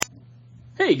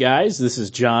Hey guys, this is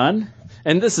John,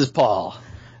 And this is Paul.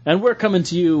 and we're coming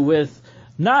to you with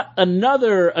not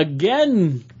another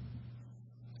again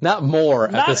Not more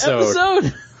not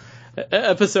episode.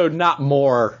 Episode not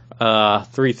more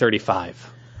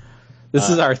 335. This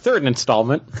is our third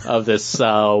installment of this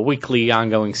weekly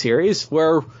ongoing series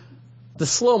where the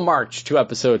slow march to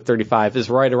episode 35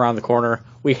 is right around the corner.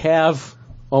 We have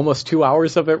almost 2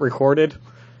 hours of it recorded.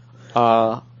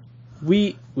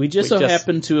 We just so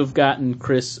happened to have gotten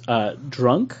Chris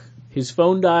drunk. His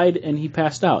phone died and he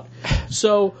passed out.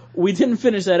 So we didn't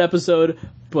finish that episode,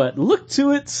 but look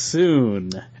to it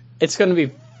soon. It's going to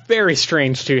be very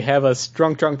strange to have us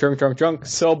drunk,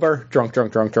 sober,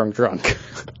 drunk.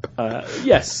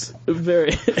 Yes,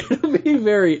 it'll be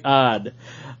very odd.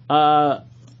 But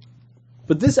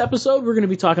this episode, we're going to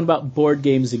be talking about board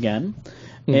games again.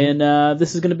 Mm-hmm. And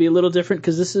this is going to be a little different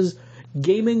because this is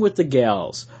Gaming with the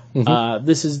Gals. Mm-hmm.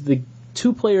 This is the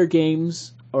two-player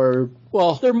games, or,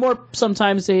 well, they're more,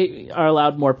 sometimes they are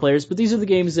allowed more players, but these are the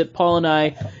games that Paul and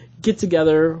I get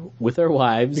together with our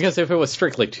wives. Because if it was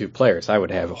strictly 2 players, I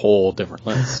would have a whole different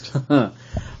list.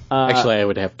 Actually, I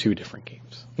would have 2 different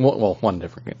games. Well, 1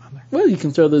 different game on there. Well, you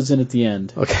can throw those in at the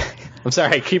end. Okay. I'm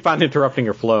sorry, I keep on interrupting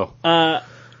your flow. But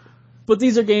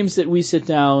these are games that we sit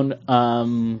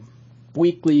down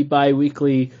weekly,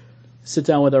 bi-weekly, sit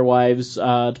down with our wives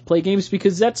to play games,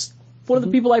 because that's one of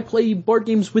the people I play board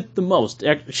games with the most.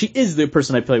 She is the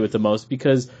person I play with the most,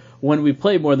 because when we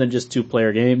play more than just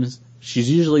 2-player games, she's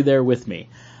usually there with me.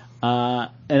 And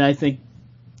I think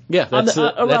around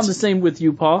the same with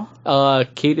you, Paul.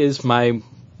 Kate is my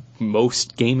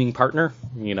most gaming partner.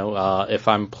 You know, if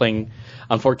I'm playing,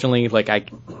 unfortunately,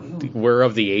 we're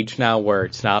of the age now where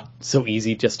it's not so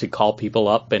easy just to call people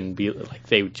up and be like,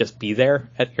 they would just be there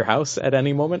at your house at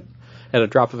any moment, at a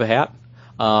drop of a hat.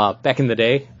 Back in the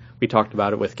day, we talked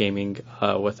about it with gaming,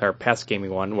 with our past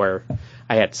gaming one, where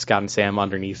I had Scott and Sam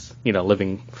underneath,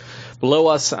 living below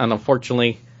us, and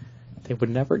unfortunately, they would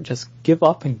never just give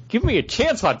up and give me a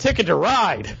chance on Ticket to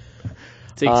Ride.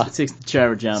 It takes the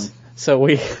shower, John. So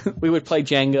we would play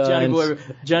Jenga.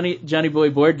 Johnny Boy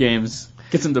board games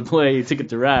gets them to play Ticket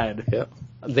to Ride. Yep.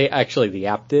 The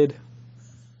app did,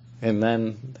 and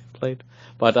then they played.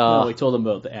 But no, we told them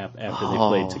about the app after they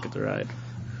played Ticket to Ride.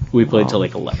 We played till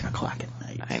 11 o'clock at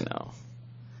night. I know.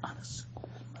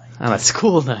 On a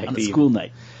school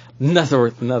night.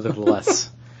 Nonetheless.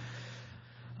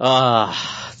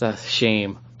 The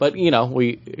shame. But,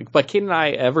 Kate and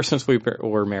I, ever since we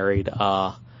were married,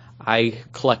 I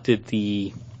collected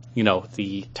the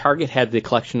Target had the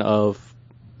collection of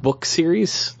book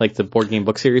series, like the board game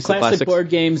book series. Classic board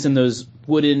games and those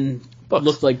wooden books.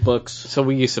 Looked like books. So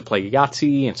we used to play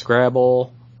Yahtzee and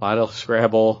Scrabble, Vital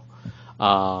Scrabble,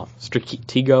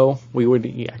 Stratego.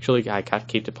 I got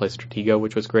Kate to play Stratego,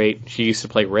 which was great. She used to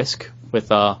play Risk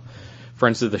with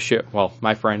friends of the show. Well,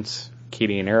 my friends,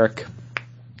 Katie and Eric.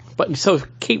 But so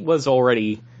Kate was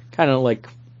already kind of like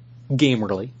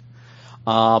gamerly.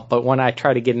 But when I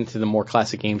try to get into the more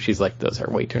classic games, she's like, those are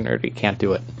way too nerdy, can't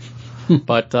do it.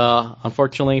 But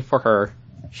unfortunately for her,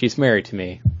 she's married to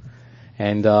me.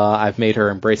 And I've made her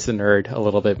embrace the nerd a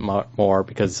little bit more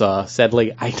because,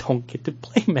 sadly, I don't get to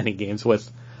play many games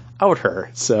without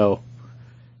her. So,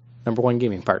 number 1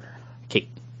 gaming partner, Kate.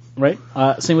 Right.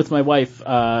 Same with my wife.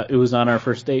 It was on our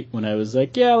first date when I was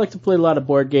like, yeah, I like to play a lot of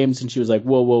board games. And she was like,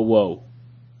 whoa.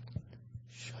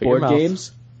 Board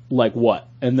games? Like what?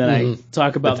 And then I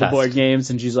talk about the board games,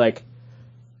 and she's like,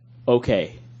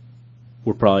 okay,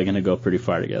 we're probably going to go pretty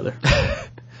far together.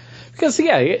 Because,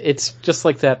 yeah, it's just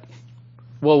like that.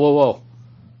 Whoa.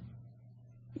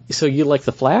 So you like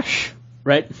The Flash?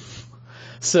 Right.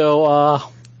 So,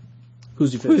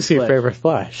 who's your favorite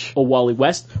Flash? Oh, Wally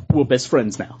West. We're best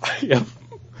friends now. Yep.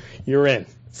 You're in.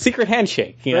 Secret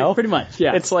handshake, right? Pretty much,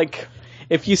 yeah. It's like,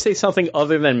 if you say something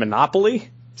other than Monopoly,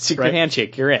 secret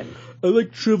handshake, you're in. I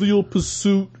like Trivial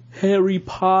Pursuit, Harry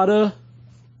Potter.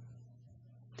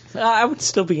 I would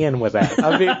still be in with that.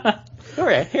 I'd be, all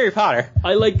right, Harry Potter.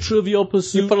 I like Trivial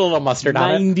Pursuit. You put a little mustard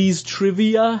on it. 90s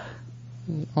trivia.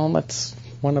 Well, that's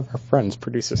one of our friends,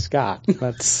 producer Scott.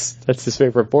 That's his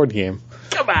favorite board game.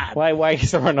 Come on. Why are you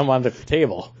throwing him on the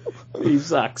table? He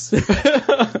sucks.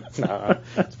 No.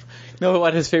 Know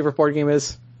what his favorite board game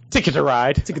is? Ticket to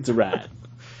Ride. Ticket to Ride.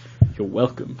 You're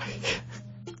welcome.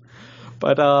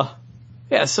 But,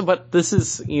 yeah, but this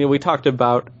is, we talked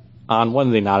about on one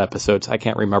of the not episodes, I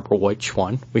can't remember which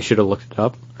one. We should have looked it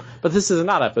up. But this is a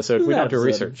not episode. We don't do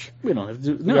research. We don't have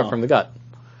to do We go from the gut.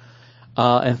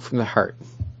 And from the heart.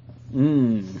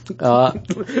 And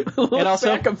also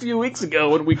back a few weeks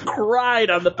ago when we cried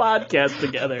on the podcast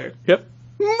together. Yep.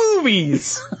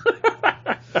 Movies!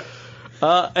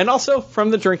 And also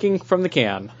from the drinking from the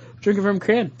can. Drinking from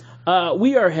can.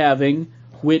 We are having,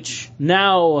 which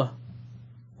now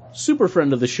super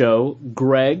friend of the show,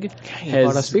 Greg,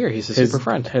 bought us beer. He's a super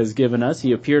friend. Has given us.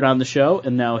 He appeared on the show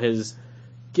and now has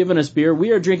given us beer.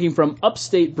 We are drinking from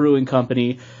Upstate Brewing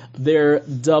Company, their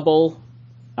double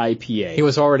IPA. He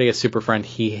was already a super friend.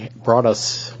 He brought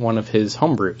us one of his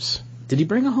homebrews. Did he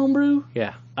bring a homebrew?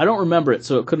 Yeah. I don't remember it,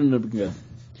 so it couldn't have been good.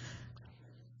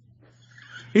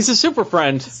 He's a super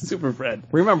friend. Super friend.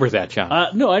 Remember that,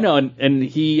 John. No, I know, and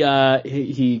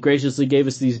he graciously gave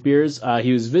us these beers.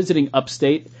 He was visiting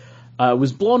Upstate,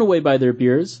 was blown away by their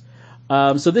beers.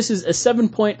 So this is a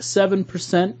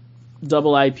 7.7%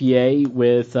 double IPA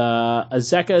with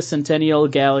Azeka, Centennial,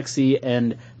 Galaxy,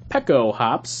 and Pecco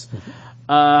hops.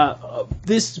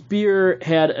 This beer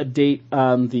had a date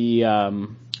on the I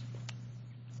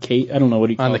don't know what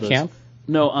do you call on the can.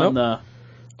 No, on the.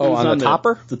 Oh, on the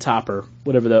topper? The topper,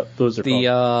 whatever those are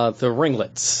called. The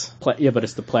ringlets. Yeah, but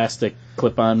it's the plastic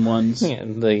clip-on ones. Yeah,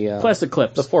 the plastic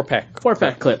clips. The 4-pack.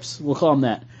 4-pack clips. We'll call them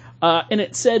that. And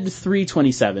it said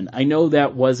 327. I know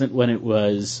that wasn't when it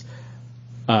was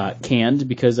canned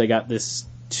because I got this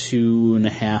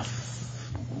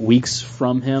 2.5 weeks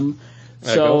from him.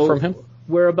 From him?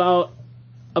 We're about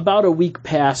a week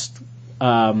past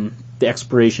the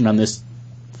expiration on this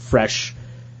fresh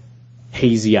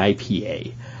hazy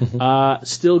IPA.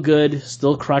 Still good,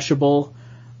 still crushable.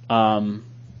 It's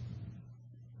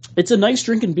a nice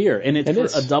drinking beer, and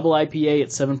it's for a double IPA at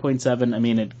 7.7. I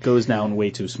mean, it goes down way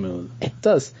too smooth. It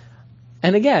does.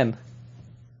 And again,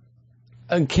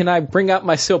 can I bring out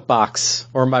my soapbox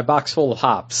or my box full of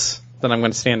hops that I'm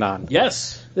going to stand on?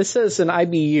 Yes. This is an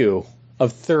IBU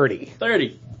of 30.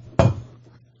 30.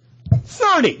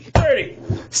 30!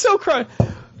 So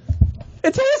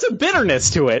it has a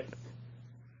bitterness to it.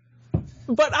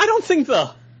 But I don't think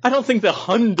the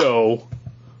hundo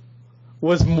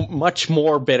was much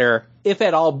more bitter, if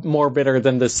at all more bitter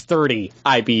than this 30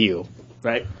 IBU.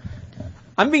 Right.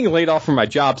 I'm being laid off from my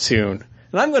job soon,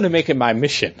 and I'm going to make it my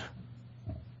mission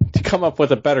to come up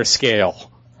with a better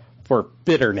scale for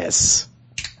bitterness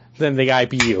than the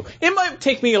IBU. It might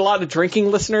take me a lot of drinking,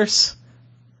 listeners.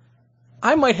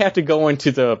 I might have to go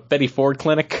into the Betty Ford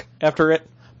clinic after it,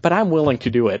 but I'm willing to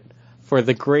do it for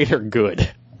the greater good.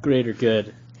 Greater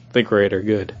good. The greater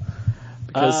good.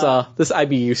 Because this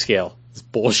IBU scale is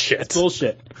bullshit. It's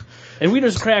bullshit. And we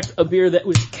just cracked a beer that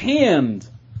was canned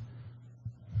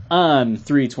on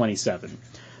 327.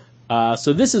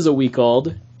 So this is a week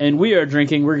old, and we're going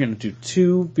to do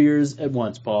 2 beers at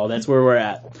once, Paul. That's where we're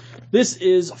at. This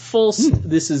is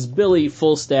Billy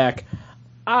Full Stack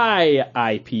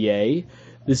IPA.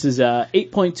 This is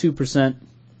 8.2%.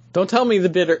 Don't tell me the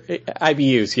bitter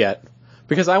IBUs yet,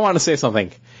 because I want to say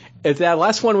something. If that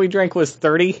last one we drank was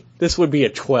 30, this would be a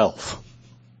 12.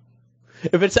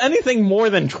 If it's anything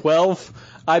more than 12,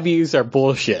 IBUs are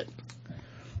bullshit.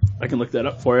 I can look that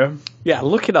up for you. Yeah,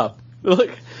 look it up.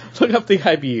 Look up the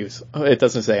IBUs. Oh, it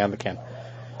doesn't say on the can.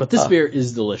 But this beer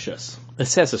is delicious.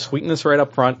 This has a sweetness right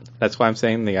up front. That's why I'm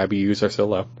saying the IBUs are so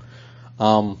low.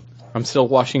 I'm still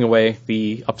washing away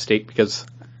the Upstate because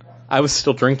I was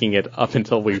still drinking it up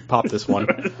until we popped this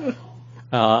one.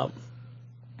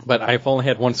 But I've only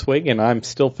had one swig, and I'm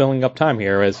still filling up time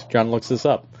here as John looks this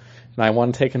up. And I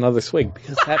want to take another swig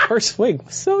because that first swig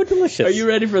was so delicious. Are you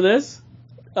ready for this?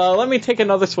 Let me take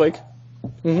another swig.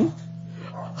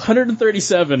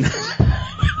 137.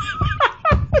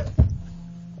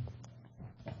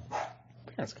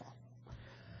 Parents call.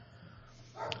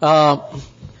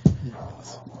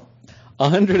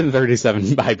 137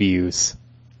 IBUs.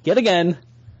 Yet again,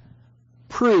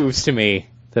 proves to me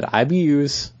that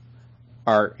IBUs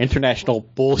are international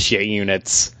bullshit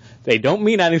units. They don't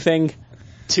mean anything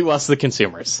to us, the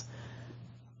consumers.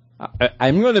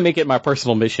 I'm going to make it my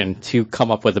personal mission to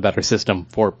come up with a better system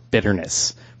for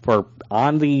bitterness. For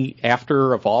on the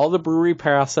after of all the brewery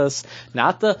process,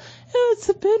 not it's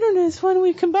the bitterness when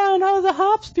we combine all the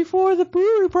hops before the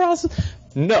brewery process.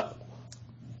 No.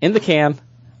 In the can,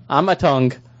 on my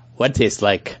tongue, what it tastes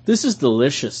like. This is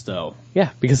delicious, though.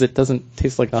 Yeah, because it doesn't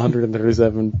taste like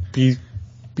 137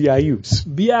 BIUs.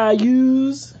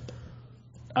 BIUs.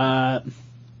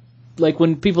 Like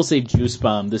when people say juice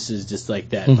bomb, this is just like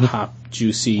that hop,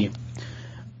 juicy,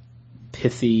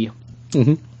 pithy.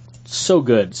 So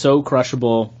good, so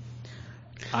crushable.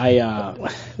 I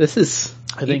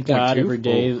thank God every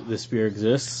day this beer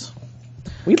exists.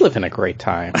 We live in a great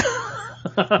time.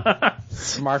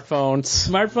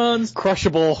 Smartphones,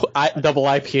 crushable double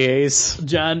IPAs.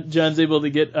 John's able to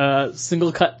get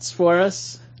single cuts for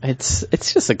us.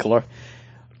 It's just a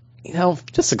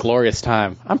glorious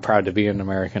time. I'm proud to be an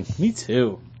American. Me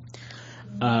too.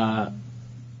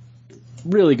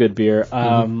 Really good beer.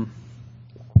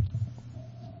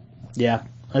 Yeah,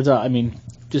 I mean,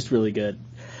 just really good.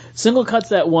 Single Cut's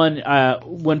that one,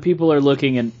 when people are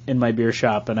looking in my beer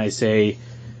shop and I say,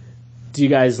 do you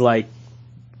guys like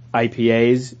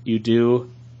IPAs? You do.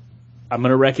 I'm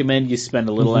going to recommend you spend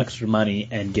a little extra money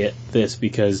and get this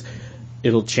because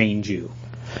it'll change you.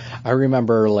 I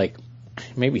remember like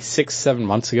maybe 6-7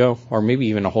 months ago, or maybe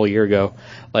even a whole year ago,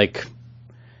 like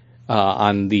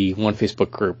on the one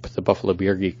Facebook group, the Buffalo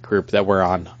Beer Geek group that we're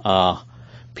on,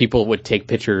 people would take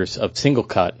pictures of Single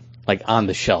Cut like on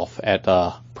the shelf at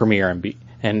Premiere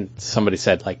and somebody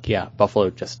said like, yeah, Buffalo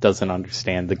just doesn't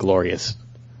understand the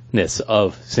gloriousness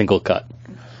of Single Cut.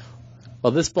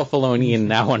 Well, this Buffalonian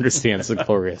now understands the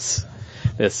glorious.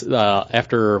 This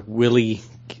after Willie,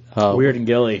 Weird and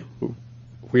Gilly,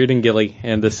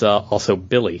 and this also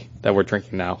Billy that we're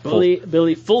drinking now.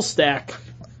 Billy, full stack,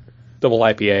 double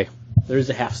IPA. There's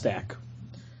a half stack.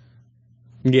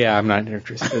 Yeah, I'm not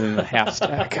interested in the half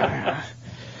stack.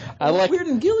 I like Weird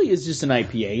and Gilly is just an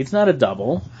IPA. It's not a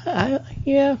double.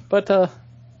 Yeah, but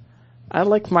I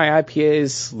like my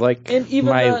IPAs like and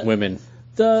even my women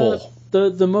full.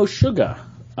 The most sugar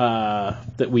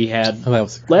that we had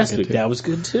last week. That was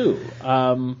good too.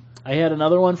 I had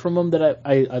another one from them that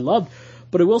I loved,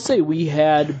 but I will say we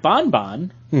had Bon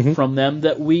Bon from them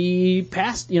that we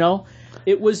passed. You know,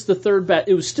 it was the third best.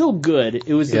 It was still good.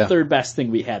 It was the third best thing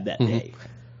we had that day.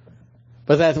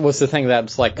 But that was the thing that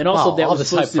was like, and also that was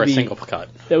supposed to be Single Cut.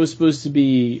 That was supposed to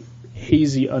be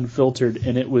hazy, unfiltered,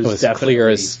 and it was definitely clear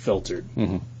as filtered.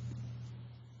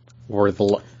 Or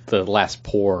the last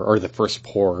pour or the first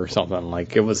pour or something,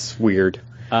 like it was weird.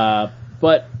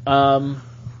 But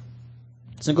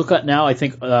Single Cut now, I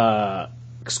think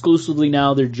exclusively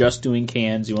now they're just doing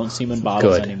cans. You won't see them in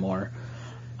bottles anymore.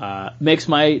 Makes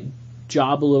my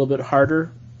job a little bit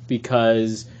harder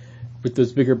because with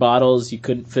those bigger bottles, you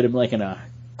couldn't fit them like in a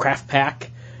craft pack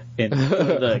and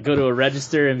go to a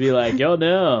register and be like, "Oh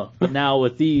no!" But now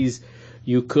with these,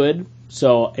 you could.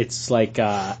 So it's like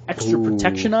extra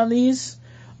protection on these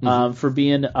for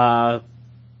being a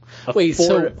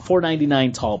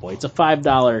 $4.99 tall boy. It's a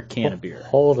 $5 can of beer.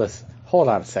 Hold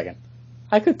on a second.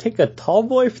 I could take a tall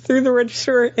boy through the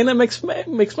register and it makes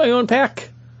my own pack.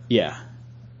 Yeah.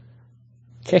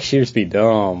 Cashiers be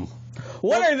dumb.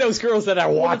 What are those girls that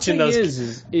are watching those? The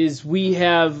thing is we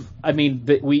have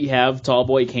tall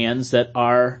boy cans that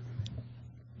are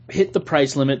hit the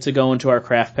price limit to go into our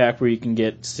craft pack where you can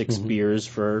get 6 beers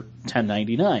for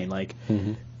 $10.99. Like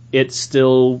it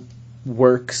still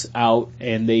works out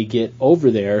and they get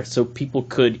over there, so people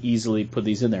could easily put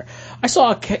these in there. I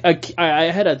saw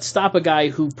I had to stop a guy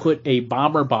who put a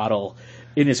bomber bottle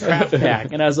in his craft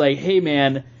pack, and I was like, "Hey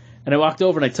man." And I walked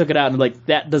over and I took it out and I'm like,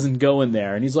 that doesn't go in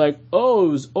there. And he's like, oh, it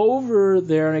was over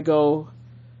there. And I go,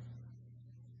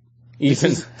 this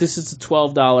is a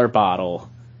 $12 bottle.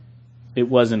 It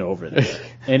wasn't over there.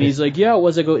 And he's like, yeah, it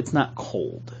was. I go, it's not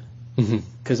cold.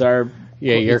 Because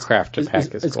your craft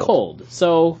pack is cold.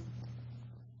 So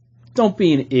don't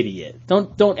be an idiot.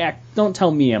 Don't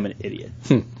tell me I'm an idiot.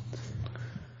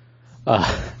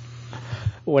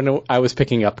 When I was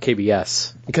picking up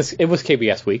KBS, because it was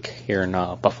KBS week here in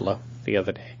Buffalo the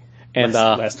other day, and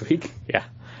last week, yeah,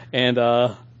 and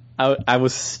I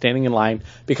was standing in line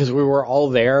because we were all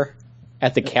there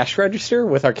at the cash register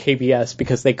with our KBS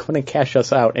because they couldn't cash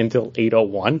us out until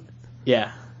 8:01.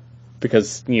 Yeah,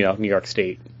 because New York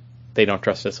State, they don't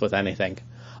trust us with anything,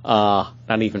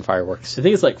 not even fireworks. I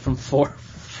think it's like from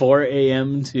 4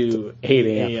 a.m. to 8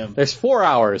 a.m. There's 4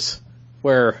 hours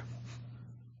where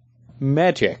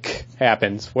magic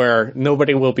happens, where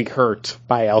nobody will be hurt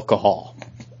by alcohol.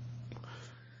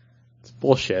 It's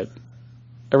bullshit.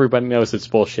 Everybody knows it's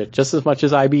bullshit, just as much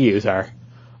as IBUs are.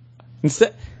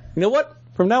 Instead, you know what?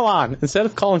 From now on, instead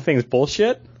of calling things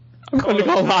bullshit, I'm going to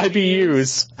call them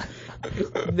IBUs.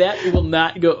 That will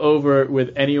not go over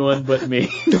with anyone but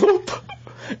me. Nope.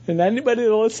 And anybody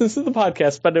that listens to the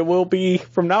podcast, but it will be,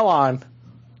 from now on,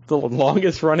 the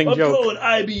longest running joke. I'm calling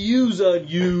IBUs on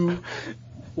you.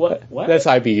 What? That's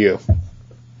IBU.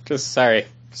 Just sorry,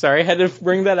 I had to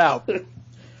bring that out.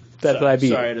 That's IBU.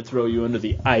 Sorry to throw you under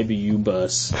the IBU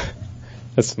bus.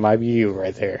 That's some IBU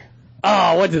right there.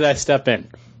 Oh, what did I step in?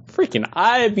 Freaking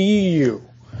IBU.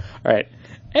 All right.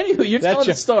 Anyway, you're telling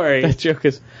the story. That joke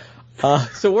is.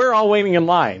 So we're all waiting in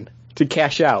line to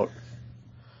cash out.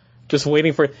 Just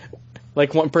waiting for,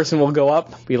 like, one person will go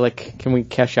up, be like, "Can we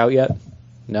cash out yet?"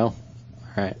 No. All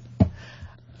right.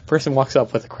 Person walks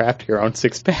up with a craft your own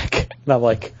 6-pack, and I'm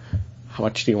like, how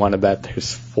much do you want to bet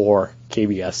there's 4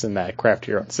 KBS in that craft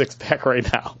your own 6-pack right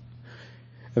now?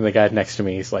 And the guy next to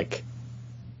me, he's like,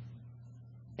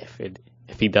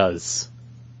 if he does,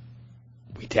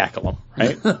 we tackle him,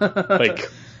 right?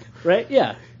 Like, right?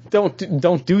 Yeah.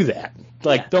 Don't do that.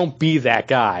 Like, don't be that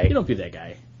guy. You don't be that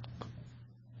guy.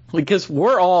 Because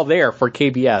we're all there for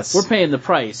KBS. We're paying the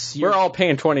price. We're all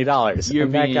paying $20. You're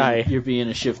and being, that guy, you're being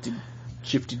a shifty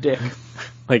dick.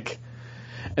 like,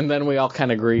 and then we all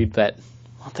kind of agreed that,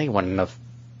 well, they wouldn't have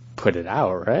put it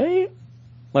out, right?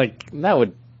 Like, that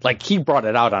would, like, he brought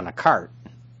it out on a cart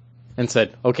and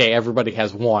said, okay, everybody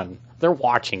has one. They're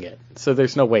watching it, so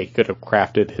there's no way he could have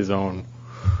crafted his own.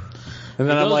 And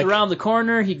then he I'm goes like, around the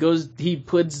corner, he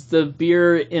puts the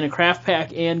beer in a craft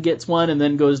pack and gets one, and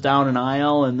then goes down an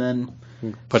aisle and then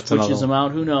switches them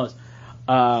out. Who knows?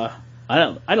 I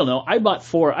don't know. I bought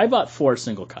four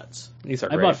single cuts. These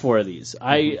are I great. bought four of these.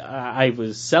 I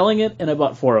was selling it, and I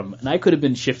bought four of them. And I could have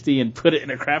been shifty and put it in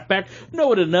a craft pack. No one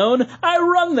would have known. I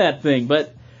run that thing.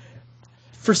 But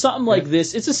for something like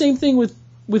this, it's the same thing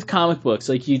with comic books.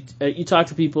 Like you talk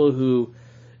to people who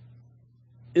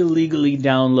illegally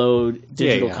download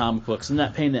digital comic books and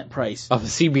not paying that price. Of a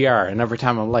CBR, and every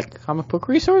time I'm like, comic book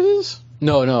resources?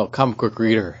 No, comic book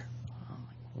reader.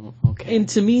 Okay. And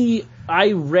to me,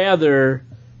 I rather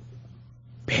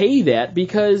pay that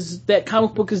because that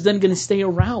comic book is then going to stay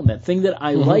around. That thing that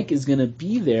I like is going to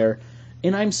be there,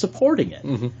 and I'm supporting it.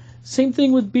 Mm-hmm. Same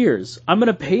thing with beers. I'm going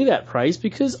to pay that price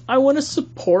because I want to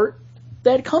support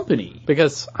that company.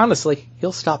 Because, honestly,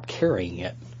 you'll stop carrying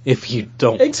it if you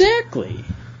don't. Exactly.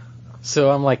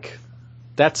 So I'm like,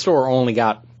 that store only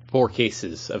got 4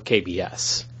 cases of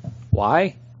KBS.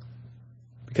 Why?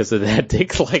 Because of that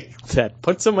dick that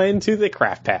puts them into the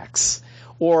craft packs.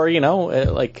 Or,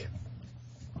 for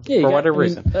whatever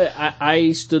reason.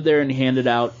 I stood there and handed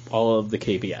out all of the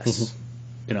KBS.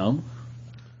 +1.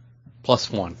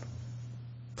 +1.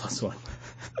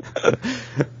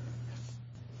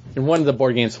 And one of the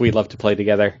board games we love to play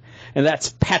together. And that's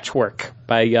Patchwork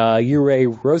by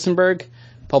Uwe Rosenberg,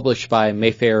 published by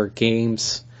Mayfair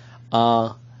Games.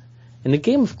 And a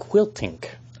game of quilting.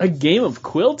 A game of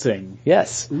quilting?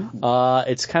 Yes.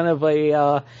 It's kind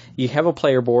of you have a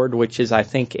player board, which is, I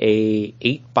think, a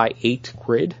 8x8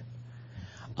 grid.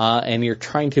 And you're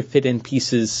trying to fit in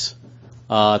pieces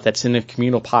that's in a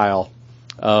communal pile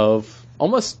of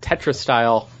almost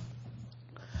Tetris-style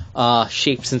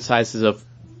shapes and sizes of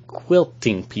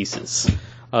quilting pieces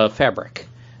of fabric.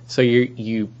 So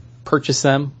you purchase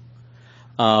them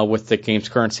with the game's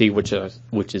currency, which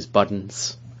is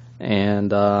buttons,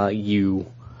 and you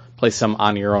place them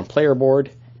on your own player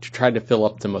board to try to fill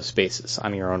up the most spaces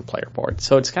on your own player board.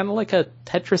 So it's kind of like a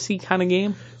Tetris-y kind of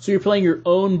game. So you're playing your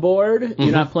own board? Mm-hmm.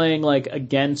 You're not playing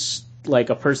against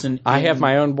a person? I have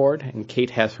my own board, and Kate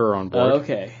has her own board.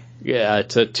 Okay. Yeah,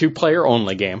 it's a 2-player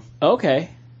only game. Okay.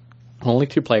 Only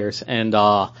 2 players, and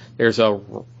there's a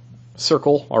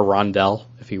circle, or rondelle,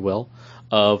 if you will,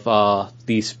 of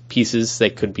these pieces. They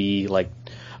could be like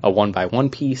a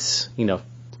 1x1 piece,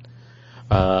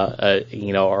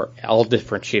 or all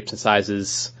different shapes and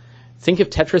sizes. Think of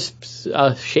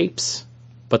Tetris shapes,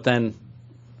 but then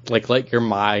let your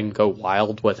mind go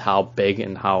wild with how big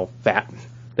and how fat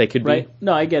they could be. Right.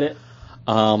 No, I get it.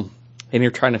 And you're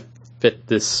trying to fit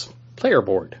this player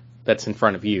board that's in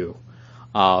front of you.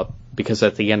 Because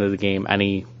at the end of the game,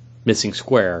 any missing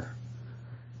square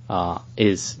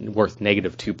is worth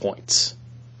 -2 points.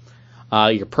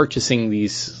 You're purchasing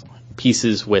these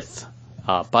pieces with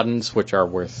buttons, which are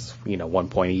worth 1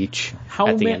 point each.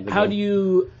 How do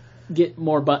you get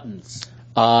more buttons?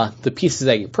 The pieces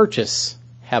that you purchase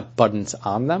have buttons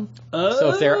on them. Oh. So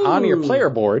if they're on your player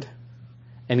board,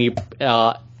 and you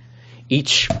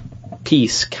each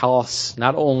piece costs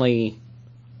not only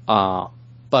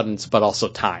buttons but also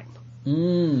time.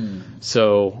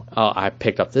 So I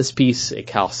picked up this piece. It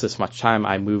costs this much time.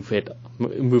 I move it.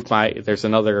 There's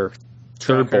another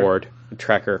third board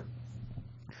tracker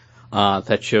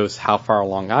that shows how far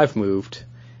along I've moved,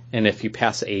 and if you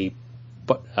pass a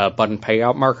button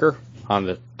payout marker on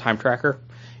the time tracker,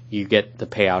 you get the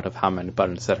payout of how many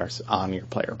buttons that are on your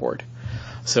player board.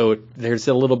 So there's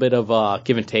a little bit of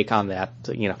give and take on that,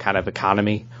 kind of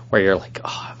economy where you're like,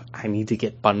 oh, I need to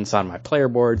get buttons on my player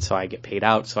board so I get paid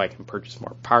out so I can purchase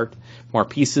more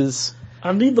pieces.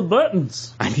 I need the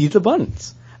buttons.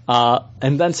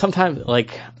 And then sometimes,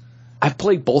 I've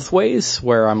played both ways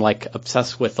where I'm,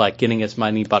 obsessed with, getting as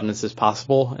many buttons as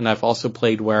possible. And I've also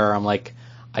played where I'm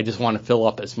I just want to fill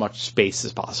up as much space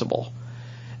as possible.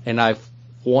 And I've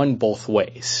won both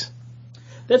ways.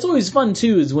 That's always fun,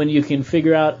 too, is when you can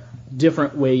figure out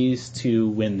different ways to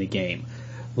win the game.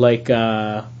 Like,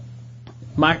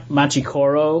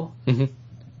 Machikoro. Mm-hmm.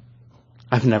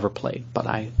 I've never played, but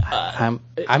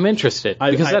I'm interested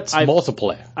because that's I've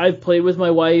multiplayer. I've played with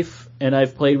my wife, and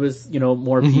I've played with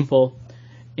more people,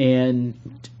 and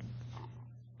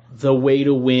the way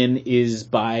to win is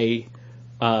by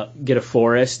get a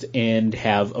forest and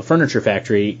have a furniture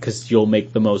factory because you'll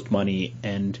make the most money,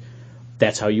 and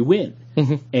that's how you win.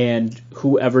 And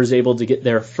whoever's able to get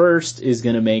there first is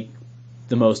going to make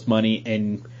the most money,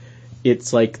 and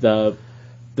it's like the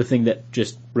thing that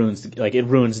just ruins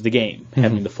the game,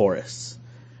 having the forests.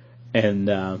 And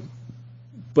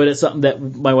but it's something that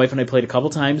my wife and I played a couple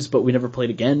times, but we never played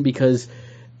again because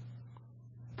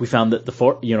we found that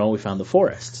we found the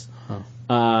forests.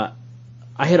 I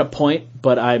had a point,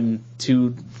 but I'm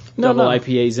two double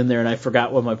IPAs in there, and I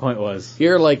forgot what my point was.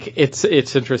 You're like, it's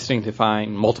interesting to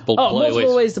find multiple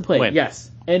ways to play. Win. Yes,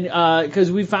 and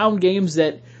because we found games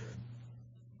that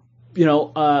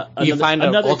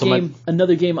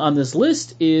another game on this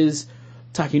list is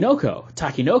Takenoko.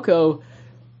 Takenoko,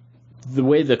 the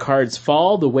way the cards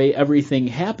fall, the way everything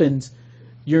happens,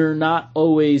 you're not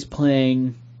always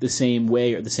playing the same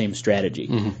way or the same strategy.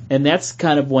 And that's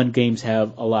kind of when games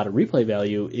have a lot of replay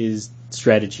value is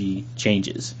strategy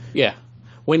changes. Yeah.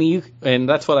 And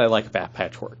that's what I like about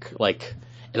Patchwork. Like,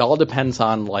 it all depends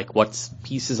on like what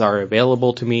pieces are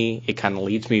available to me. It kind of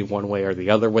leads me one way or the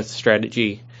other with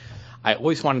strategy. I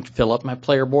always wanted to fill up my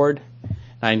player board.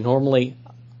 I'm normally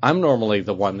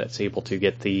the one that's able to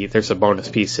get there's a bonus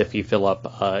piece if you fill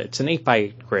up, it's an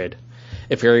 8x grid.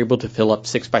 If you're able to fill up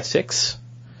 6x6,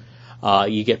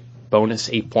 you get bonus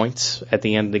 8 points at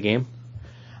the end of the game.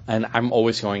 And I'm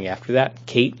always going after that.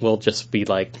 Kate will just be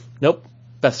like, nope,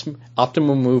 best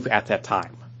optimum move at that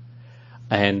time.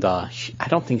 And I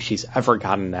don't think she's ever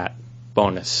gotten that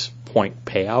bonus point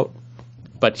payout.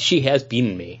 But she has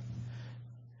beaten me.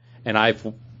 And I've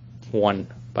won.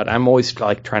 But I'm always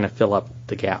like trying to fill up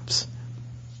the gaps.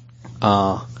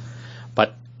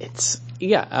 But it's,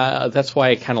 that's why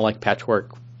I kind of like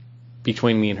Patchwork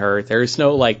between me and her. There's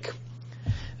no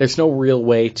real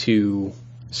way to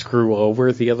screw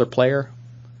over the other player,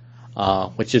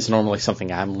 which is normally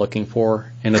something I'm looking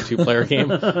for in a two-player game.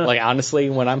 Like,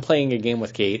 honestly, when I'm playing a game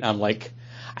with Kate, I'm like,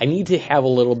 I need to have a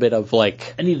little bit of,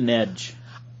 like... I need an edge.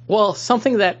 Well,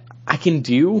 something that I can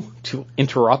do to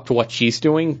interrupt what she's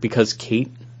doing, because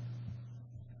Kate,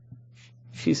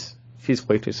 she's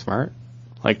way too smart.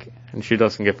 Like, and she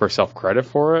doesn't give herself credit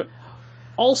for it.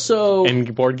 Also... in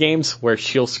board games where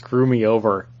she'll screw me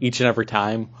over each and every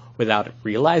time without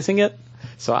realizing it.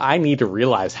 So I need to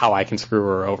realize how I can screw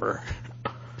her over.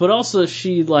 But also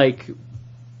she, like,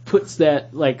 puts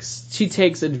that, like, she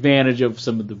takes advantage of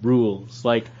some of the rules.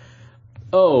 Like,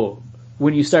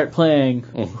 when you start playing,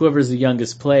 whoever's the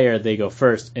youngest player, they go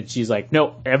first. And she's like,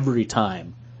 no, every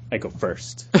time I go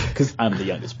first. Because I'm the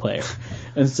youngest player.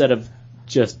 Instead of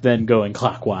just then going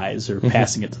clockwise or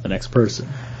passing it to the next person.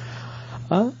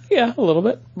 Yeah, a little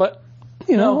bit. But,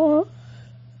 you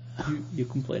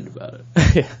complained about it.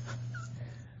 Yeah.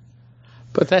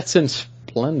 But that's in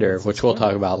Splendor, which we'll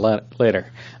talk about later.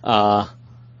 But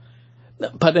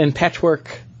in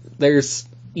Patchwork,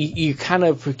 you kind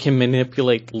of can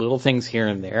manipulate little things here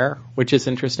and there, which is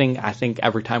interesting. I think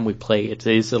every time we play, it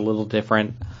is a little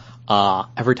different.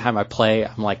 Every time I play,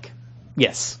 I'm like,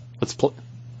 yes, let's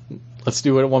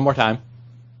do it one more time.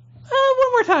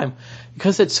 One more time.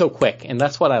 Because it's so quick. And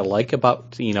that's what I like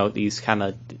about, these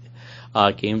kind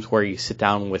of games where you sit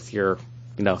down with your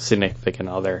significant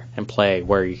other and play,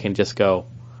 where you can just go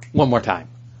one more time.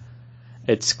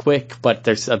 It's quick, but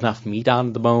there's enough meat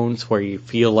on the bones where you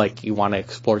feel like you want to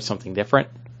explore something different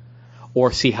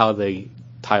or see how the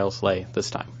tiles lay this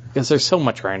time, because there's so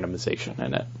much randomization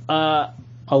in it. A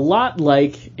lot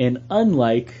like and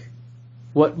unlike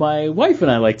what my wife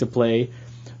and I like to play,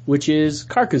 which is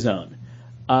Carcassonne.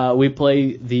 We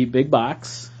play the big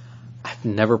box. I've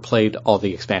never played all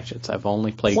the expansions. I've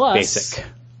only played basic.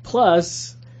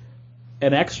 Plus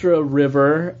an extra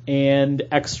river and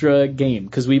extra game.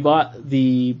 Because we bought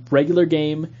the regular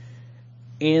game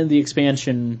and the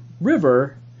expansion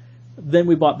river, then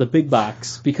we bought the big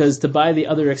box. Because to buy the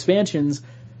other expansions,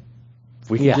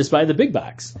 we can just buy the big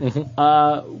box.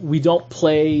 We don't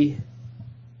play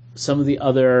some of the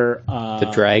other...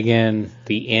 the Dragon,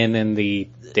 the Inn and the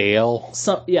Dale.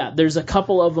 There's a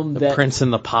couple of them that... Prince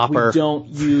and the Pauper. We don't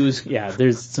use... Yeah,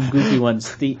 there's some goofy ones.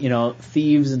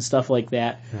 Thieves and stuff like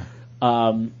that.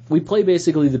 We play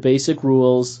basically the basic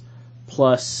rules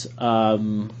plus...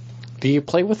 do you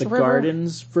play with the river?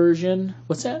 Gardens version.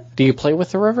 What's that? Do you play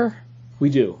with the river? We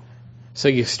do. So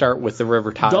you start with the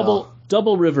river tile.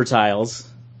 Double river tiles.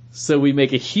 So we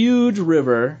make a huge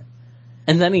river...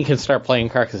 And then you can start playing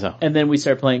Carcassonne. And then we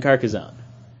start playing Carcassonne.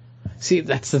 See,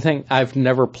 that's the thing. I've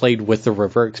never played with the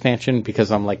river expansion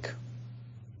because I'm like,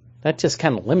 that just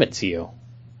kind of limits you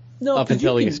No, up 'cause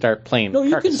until you can- start playing. No,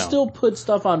 you can Carcassonne. still put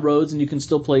stuff on roads, and you can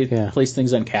still place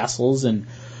things on castles and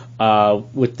play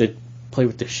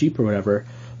with the sheep or whatever.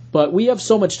 But we have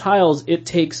so much tiles, it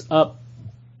takes up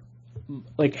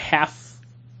like half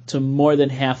to more than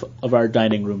half of our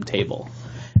dining room table,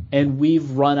 and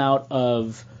we've run out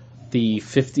of the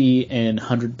 50 and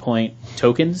 100 point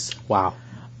tokens. Wow.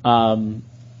 And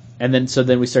then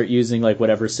we start using like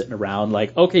whatever's sitting around.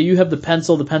 Like, okay, you have the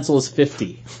pencil. The pencil is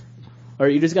 50, or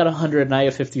you just got 100 and I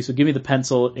have 50. So give me the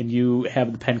pencil and you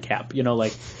have the pen cap. You know,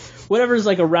 like whatever's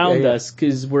like around us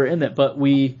because we're in it. But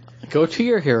we Go to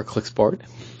your HeroClix board.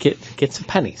 Get some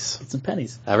pennies. get some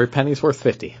pennies. Every penny's worth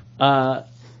 50. But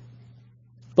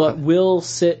we'll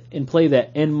sit and play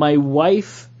that. And my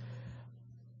wife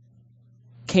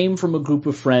came from a group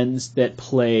of friends that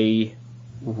play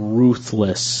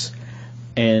ruthless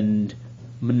and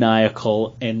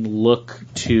maniacal and look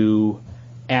to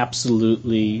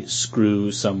absolutely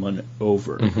screw someone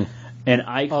over. Mm-hmm. And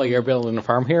I Oh, you're building a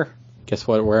farm here? Guess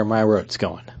what? Where are my roads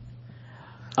going?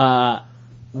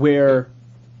 where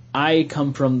I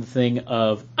come from the thing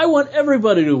of I want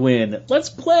everybody to win. Let's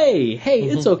play. Hey,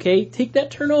 it's okay. Take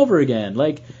that turn over again.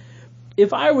 Like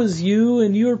if I was you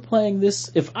and you were playing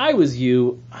this, if I was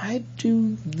you, I'd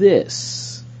do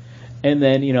this. And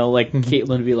then, you know, like Caitlin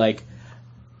would be like,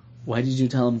 why did you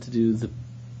tell him to do the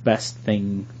best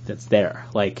thing that's there?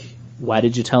 Like, why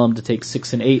did you tell him to take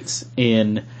 6 and 8s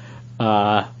in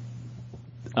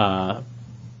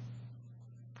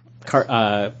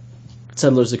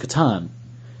Settlers of Catan?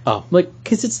 Oh. Like,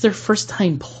 because it's their first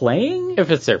time playing?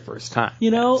 If it's their first time.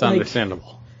 You know, it's like-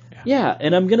 understandable. Yeah,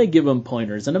 and I'm going to give them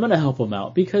pointers, and I'm going to help them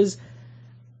out, because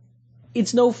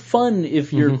it's no fun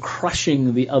if you're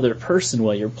crushing the other person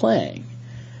while you're playing.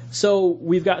 So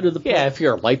we've gotten to the point... Yeah, if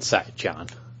you're light side, John.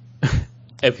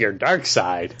 If you're dark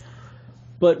side...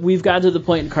 But we've gotten to the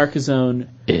point in Carcassonne...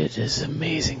 It is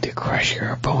amazing to crush your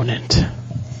opponent.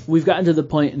 We've gotten to the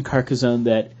point in Carcassonne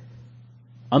that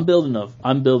I'm building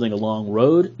a long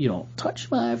road. You don't touch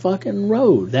my fucking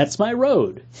road. That's my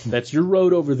road. That's your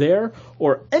road over there,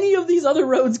 or any of these other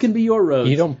roads can be your roads.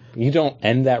 You don't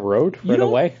end that road You right don't-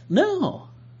 away? No.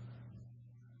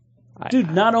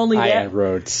 Dude, not only I that, end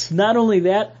roads. not only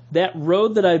that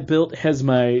road that I built has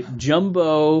my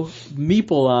jumbo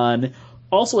meeple on,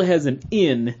 also has an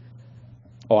inn.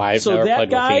 Oh, I've So never that played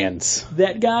guy, with the ends.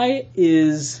 that guy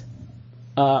is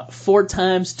 4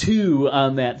 times 2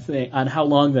 on that thing, on how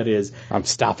long that is. I'm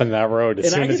stopping that road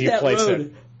as soon as you place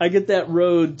it. I get that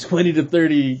road 20 to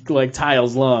 30 like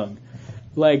tiles long.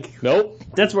 Like Nope.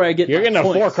 that's where I get. You're my getting a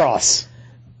points. 4-cross.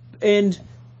 And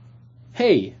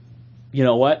hey, you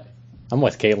know what? I'm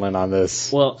with Caitlin on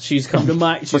this. Well, she's come to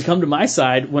my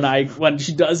side when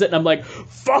she does it, and I'm like,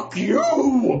 "Fuck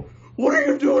you! What are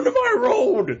you doing to my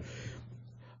road?"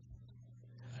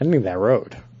 I need that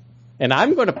road. And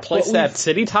I'm going to place But that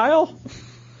city tile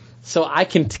so I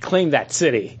can claim that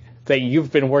city that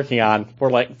you've been working on for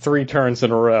like 3 turns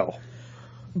in a row.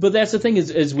 But that's the thing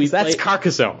is, That's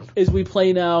Carcassonne. as we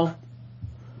play now.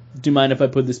 Do you mind if I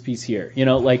put this piece here? You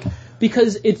know, like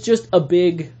because it's just a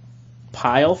big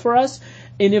pile for us.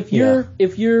 And if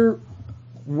you're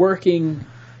working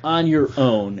on your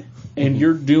own and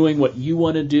you're doing what you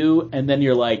want to do, and then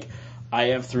you're like, I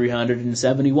have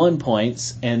 371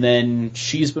 points, and then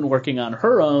she's been working on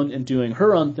her own and doing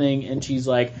her own thing, and she's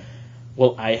like,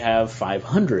 well, I have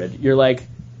 500. You're like,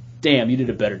 damn, you did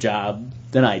a better job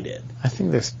than I did. I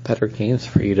think there's better games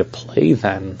for you to play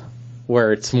then,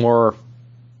 where it's more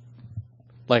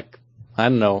like, I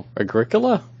don't know,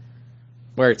 Agricola?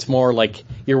 Where it's more like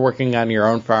you're working on your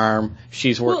own farm,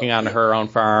 she's working on her own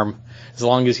farm, as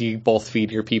long as you both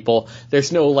feed your people.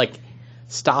 There's no, like,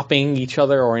 stopping each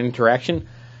other or interaction.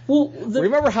 Well,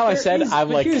 Remember how I said I'm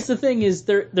but like... here's the thing: is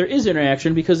there is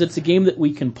interaction because it's a game that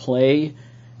we can play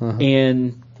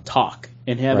and talk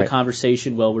and have a Right.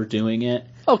 conversation while we're doing it.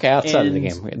 Okay, outside of the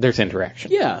And- game, there's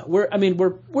interaction. Yeah, we're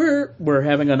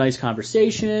having a nice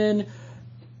conversation,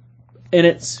 and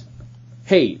it's,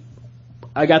 hey,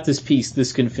 I got this piece.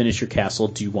 This can finish your castle.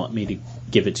 Do you want me to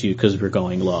give it to you because we're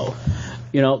going low?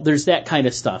 You know, there's that kind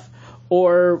of stuff.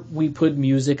 Or we put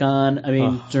music on. I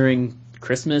mean, during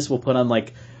Christmas, we'll put on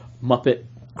like Muppet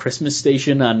Christmas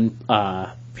Station on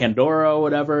Pandora or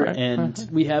whatever, and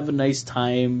we have a nice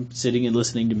time sitting and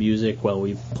listening to music while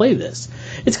we play this.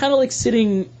 It's kind of like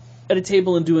sitting at a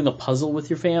table and doing a puzzle with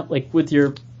your like with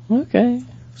your Okay.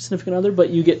 significant other, but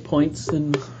you get points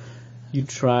and you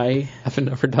try. I've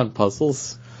never done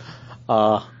puzzles.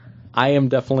 I am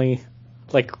definitely,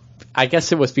 like, I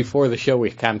guess it was before the show we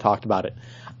kind of talked about it.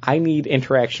 I need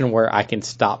interaction where I can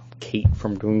stop Kate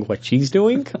from doing what she's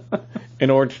doing in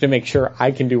order to make sure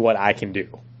I can do what I can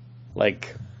do.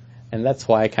 Like, and that's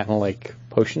why I kind of like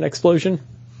Potion Explosion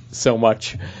so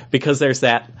much, because there's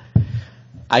that.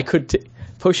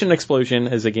 Potion Explosion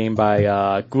is a game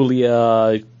by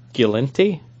Giulia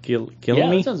Gillini. Yeah,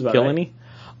 that sounds about right.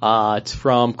 It's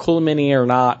from Cool Mini or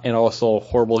Not, and also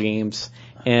Horrible Games.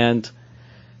 And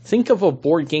think of a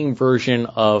board game version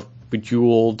of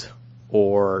Bejeweled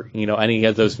or, any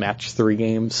of those Match 3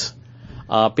 games.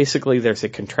 Basically, there's a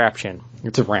contraption.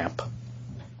 It's a ramp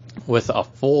with a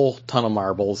full ton of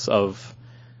marbles of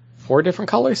 4 different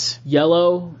colors.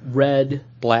 Yellow, red,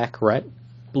 black, red,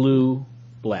 blue,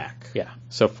 black. Yeah,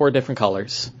 so 4 different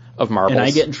colors of marbles. And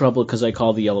I get in trouble because I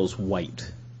call the yellows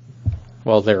white.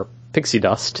 Well, they're pixie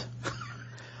dust.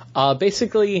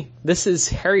 Basically, this is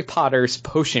Harry Potter's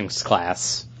potions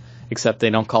class, except they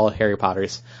don't call it Harry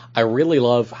Potter's. I really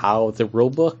love how the rule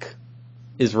book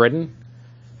is written,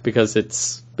 because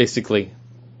it's basically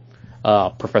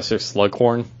Professor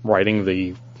Slughorn writing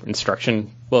the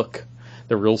instruction book,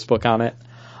 the rules book on it.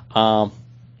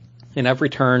 In every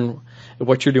turn,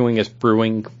 what you're doing is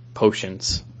brewing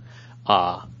potions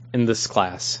in this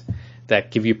class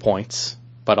that give you points,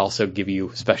 but also give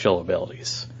you special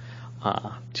abilities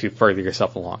to further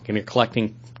yourself along. And you're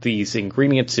collecting these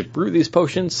ingredients to brew these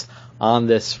potions on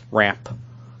this ramp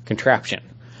contraption,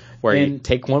 where you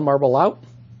take 1 marble out.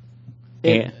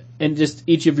 And just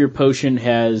each of your potion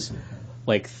has,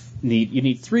 you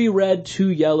need 3 red, 2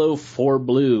 yellow, 4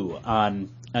 blue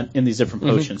in these different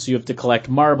potions. So you have to collect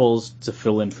marbles to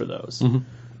fill in for those. Mm-hmm.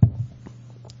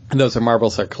 And those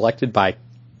marbles are collected by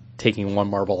taking 1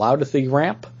 marble out of the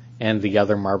ramp, and the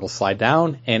other marbles slide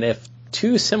down. And if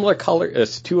 2 of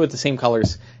the same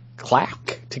colors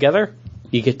clack together,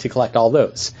 you get to collect all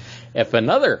those. If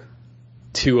another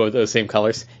 2 of those same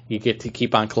colors, you get to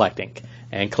keep on collecting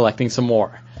and collecting some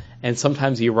more. And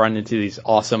sometimes you run into these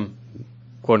awesome,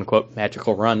 quote-unquote,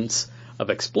 magical runs of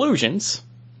explosions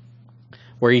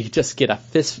where you just get a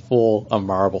fistful of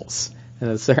marbles.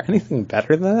 And is there anything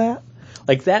better than that?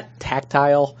 Like, that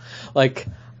tactile,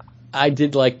 I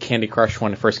did like Candy Crush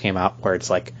when it first came out, where it's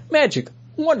like, magic,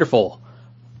 wonderful,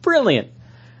 brilliant,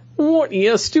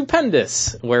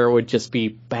 stupendous, where it would just be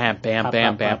bam, bam, Pop,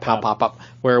 bam, pop, bam, pop, pop, pop, pop,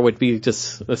 where it would be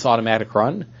just this automatic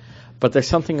run. But there's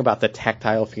something about the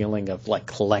tactile feeling of,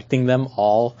 collecting them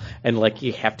all, and,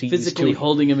 you have to physically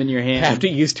holding them in your hand. You have to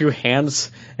use 2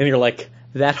 hands, and you're like,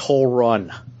 that whole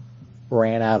run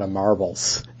ran out of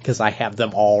marbles, because I have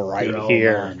them all right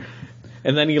here.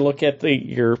 And then you look at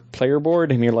your player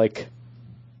board, and you're like,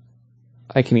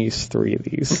 I can use 3 of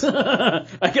these. I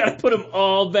gotta put them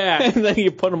all back. And then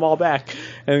you put them all back,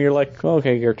 and you're like,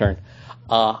 okay, your turn.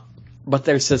 But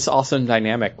there's this awesome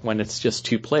dynamic when it's just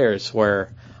 2 players,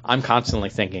 where I'm constantly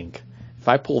thinking, if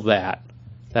I pull that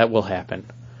will happen.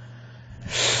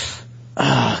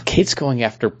 Kate's going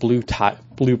after blue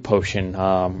potion,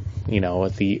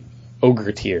 with the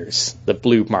ogre tears, the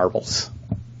blue marbles.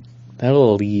 That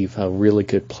will leave a really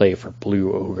good play for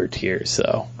blue ogre tears,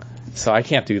 though. So I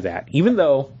can't do that. Even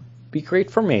though, it'd be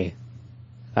great for me.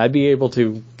 I'd be able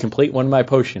to complete 1 of my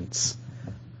potions.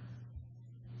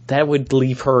 That would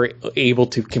leave her able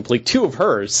to complete 2 of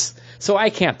hers. So I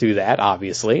can't do that,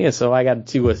 obviously. And so I got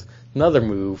to do another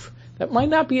move that might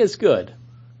not be as good.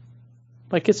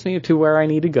 But gets me to where I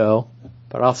need to go.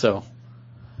 But also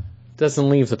doesn't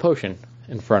leave the potion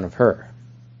in front of her.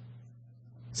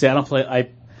 See, I don't play...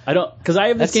 I don't... Because I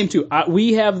have this game, too.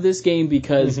 We have this game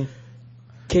because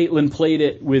Caitlin played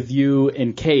it with you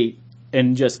and Kate,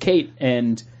 and just Kate,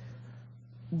 and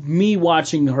me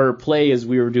watching her play as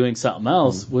we were doing something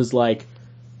else was like,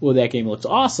 well, that game looks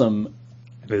awesome.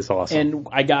 It is awesome. And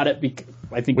I got it because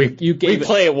I think we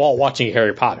play it while watching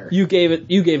Harry Potter. You gave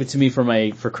it to me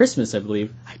for Christmas, I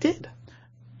believe. I did.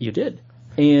 You did.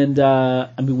 And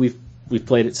we've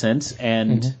played it since,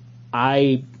 and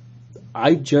I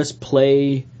just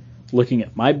play looking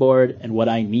at my board and what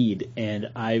I need, and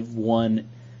I've won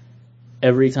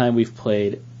every time we've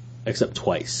played except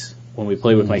twice. When we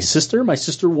played with my sister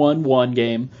won 1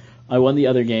 game, I won the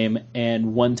other game,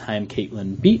 and 1 time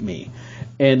Caitlin beat me.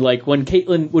 And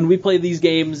when we play these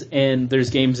games, and there's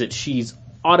games that she's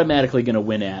automatically going to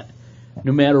win at,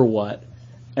 no matter what,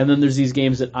 and then there's these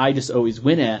games that I just always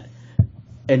win at,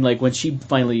 and when she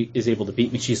finally is able to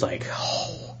beat me, she's like,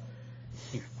 oh,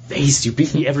 you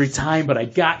beat me every time, but I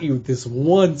got you this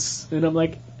once. And I'm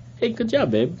like, hey, good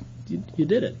job, babe. You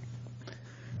did it.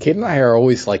 Kate and I are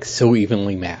always so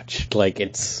evenly matched.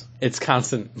 It's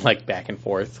constant back and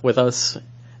forth with us,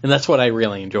 and that's what I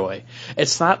really enjoy.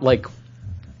 It's not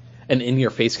an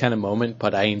in-your-face kind of moment,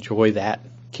 but I enjoy that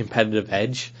competitive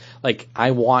edge. Like,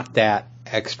 I want that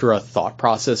extra thought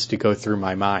process to go through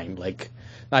my mind. Like,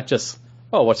 not just,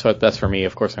 oh, what's best for me?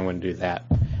 Of course I'm going to do that.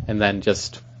 And then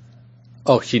just,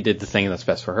 oh, she did the thing that's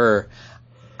best for her.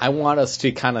 I want us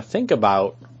to kind of think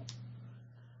about,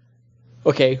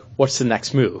 okay, what's the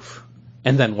next move?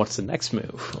 And then what's the next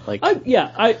move? Like, I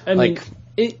mean,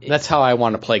 that's how I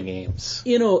want to play games.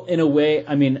 in a way,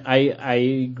 I mean,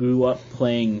 I grew up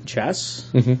playing chess,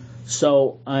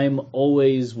 so I'm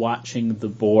always watching the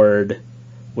board,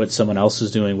 what someone else is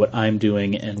doing, what I'm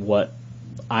doing, and what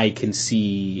I can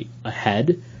see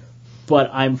ahead.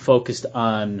 But I'm focused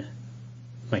on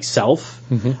myself.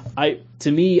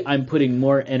 To me, I'm putting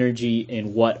more energy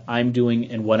in what I'm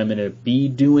doing and what I'm going to be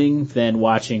doing than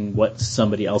watching what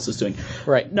somebody else is doing.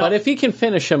 Right. No. But if you can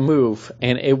finish a move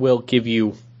and it will give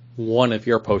you one of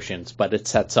your potions, but it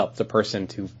sets up the person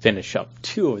to finish up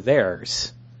two of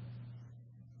theirs,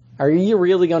 are you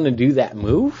really going to do that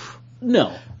move?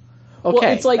 No. Okay,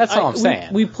 Well, it's like that's all I'm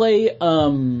saying. We play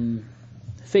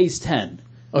Phase 10,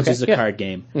 which is a card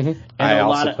game. And I a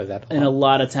also lot play that a lot. And a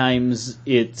lot of times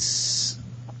it's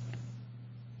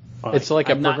like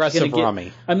a I'm not progressive gonna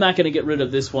rummy. I'm not going to get rid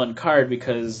of this one card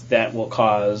because that will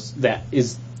cause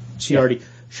she already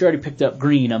picked up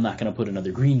green. I'm not going to put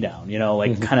another green down.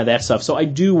 Kind of that stuff. So I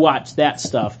do watch that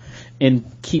stuff and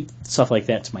keep stuff like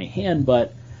that to my hand,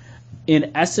 but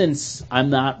in essence, I'm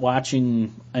not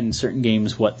watching in certain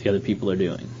games what the other people are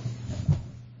doing.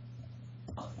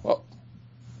 Well,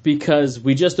 because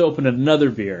we just opened another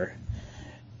beer,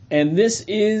 and this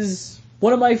is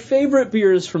one of my favorite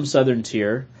beers from Southern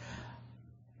Tier.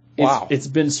 Wow. It's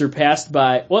been surpassed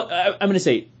by, I'm going to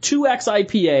say 2X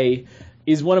IPA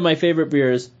is one of my favorite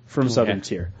beers from Southern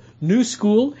Tier. New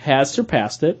School has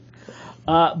surpassed it,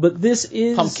 but this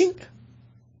is... Pumpkin?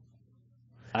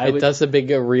 It does a big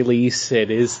release. It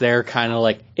is their kind of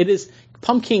like... It is...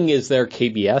 Pumpkin is their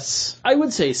KBS. I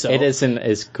would say so. It isn't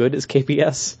as good as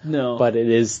KBS. No. But it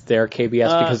is their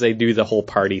KBS because they do the whole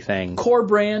party thing. Core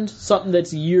brand, something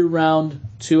that's year-round,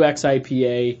 2X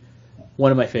IPA,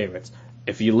 one of my favorites.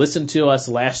 If you listened to us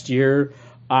last year,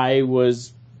 I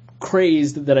was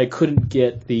crazed that I couldn't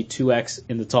get the 2X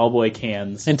in the tall boy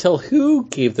cans. Until who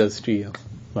gave those to you?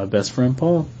 My best friend,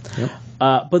 Paul. Yep.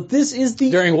 But this is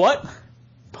the... During what?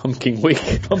 Pumpkin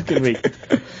Week. Pumpkin Week.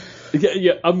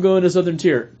 Yeah, I'm going to Southern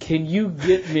Tier. Can you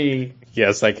get me...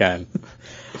 Yes, I can.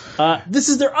 This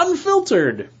is their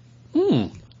unfiltered.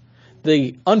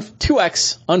 The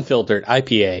 2X unfiltered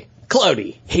IPA.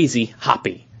 Cloudy, hazy,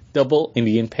 hoppy. Double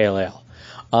Indian Pale Ale.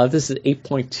 This is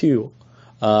 8.2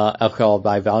 alcohol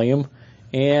by volume.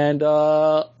 And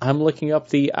I'm looking up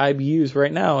the IBUs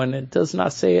right now, and it does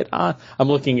not say it on... I'm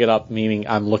looking it up, meaning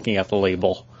I'm looking at the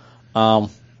label. And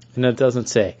it doesn't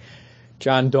say.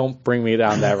 John, don't bring me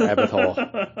down that rabbit hole.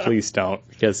 Please don't,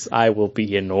 because I will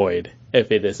be annoyed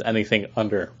if it is anything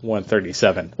under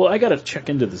 137. Well, I got to check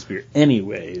into this beer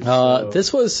anyways. So.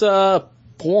 This was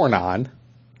born on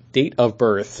date of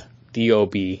birth,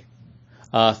 DOB,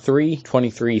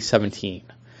 3/23/17.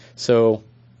 So,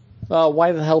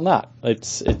 why the hell not?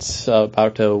 It's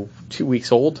about 2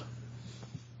 weeks old,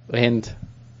 and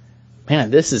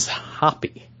man, this is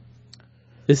hoppy.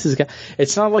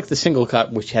 It's not like the single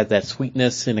cut, which had that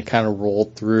sweetness and it kind of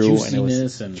rolled through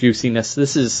juiciness and juiciness.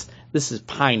 This is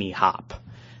piney hop.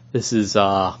 This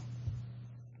isn't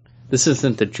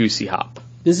the juicy hop.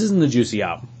 This isn't the juicy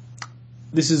hop.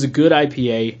 This is a good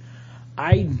IPA.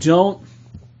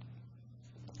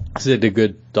 Is it a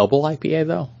good double IPA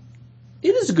though?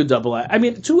 It is a good double. I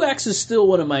mean, 2X is still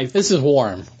one of my... This is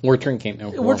warm. We're drinking it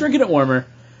warm. We're drinking it warmer.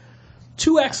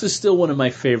 2X is still one of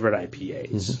my favorite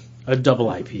IPAs. Double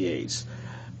IPAs.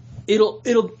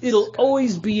 It'll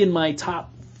always be in my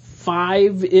top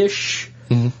 5-ish.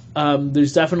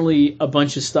 There's definitely a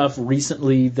bunch of stuff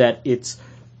recently that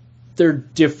they're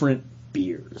different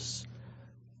beers.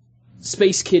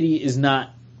 Space Kitty is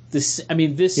not this. I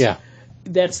mean, this. Yeah.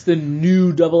 That's the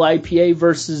new double IPA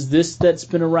versus this that's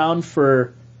been around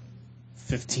for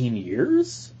 15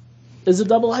 years as a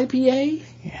double IPA.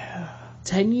 Yeah.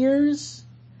 10 years.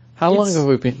 How long have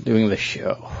we been doing this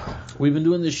show? We've been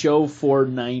doing this show for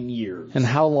 9 years. And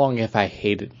how long have I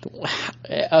hated...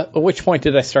 At which point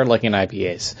did I start liking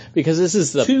IPAs? Because this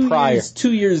is the prior...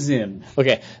 2 years in.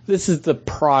 Okay, this is the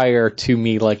prior to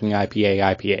me liking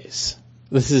IPAs.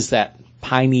 This is that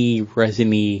piney,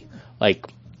 resiny,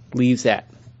 leaves that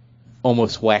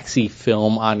almost waxy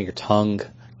film on your tongue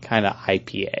kind of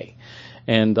IPA.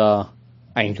 And I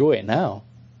enjoy it now.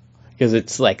 Because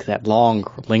it's like that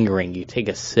long lingering. You take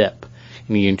a sip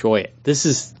and you enjoy it. This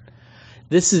is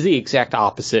the exact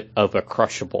opposite of a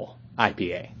crushable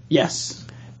IPA. Yes.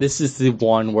 This is the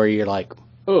one where you're like,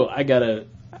 oh, I got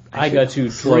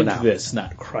to slow drink down. this,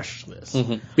 not crush this.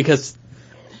 Because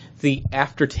the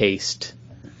aftertaste,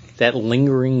 that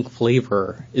lingering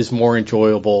flavor, is more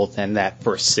enjoyable than that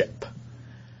first sip.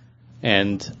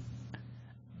 And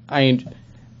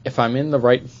if I'm in the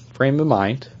right frame of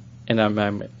mind and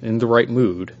I'm in the right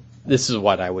mood, this is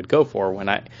what I would go for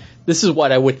this is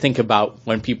what I would think about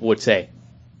when people would say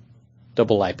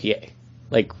double IPA.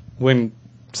 Like when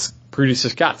producer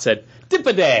Scott said, Dip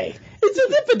a day! It's a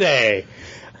dip a day!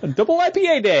 A double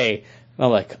IPA day! And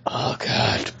I'm like, oh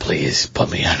God, please put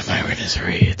me out of my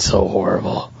misery. It's so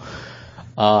horrible.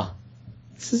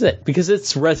 This is it. Because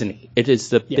it's resiny. It is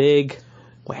the big,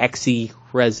 waxy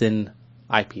resin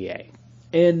IPA.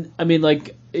 And, I mean,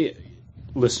 like,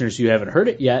 listeners, you haven't heard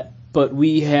it yet, but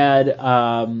we had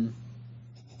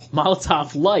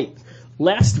Molotov Light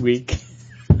last week.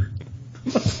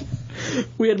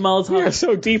 We had Molotov... We are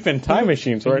so deep in time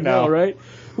machines right now. Right?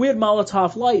 We had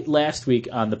Molotov Light last week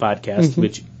on the podcast,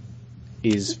 which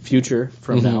is future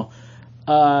from now,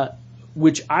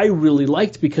 which I really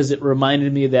liked because it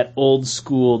reminded me of that old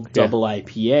school double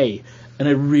IPA, and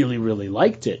I really, really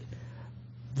liked it.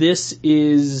 This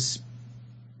is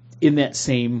in that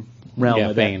same realm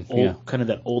of vein, that old, kind of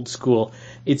that old school.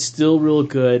 It's still real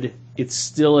good. It's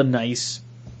still a nice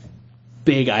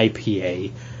big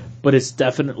IPA, but it's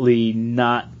definitely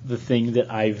not the thing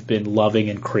that I've been loving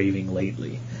and craving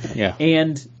lately. Yeah.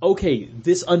 And, okay,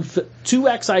 this 2X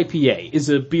IPA is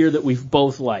a beer that we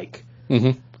both like.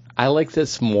 I like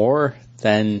this more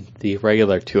than the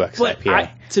regular 2X IPA.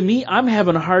 To me, I'm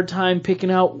having a hard time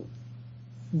picking out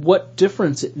what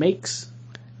difference it makes.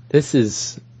 This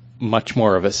is much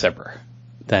more of a sipper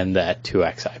than that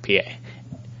 2X IPA.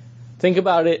 Think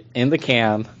about it in the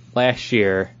can last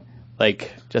year,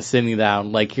 like just sitting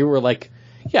down, like you were like,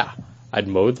 yeah, I'd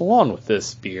mow the lawn with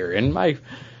this beer in my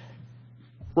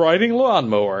riding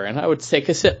lawnmower, and I would take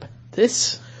a sip.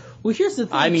 This, well, here's the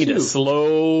thing. I need to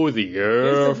slow the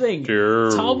Here's the thing.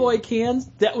 Tallboy cans,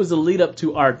 that was a lead up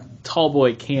to our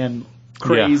Tallboy can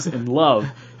craze and love.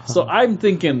 So I'm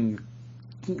thinking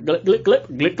glick, glick, glick,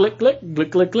 glick, glick, glick, glick,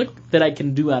 glick, glick, that I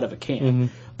can do out of a can.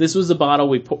 This was a bottle,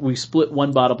 we split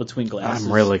one bottle between glasses.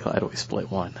 I'm really glad we split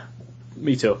one.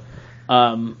 Me too.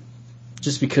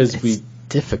 Just because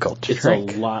difficult to it's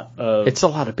drink. It's a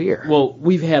lot of beer. Well,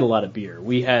 we've had a lot of beer.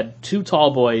 We had 2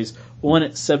 tall boys, one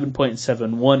at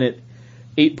 7.7, one at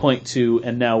 8.2,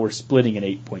 and now we're splitting at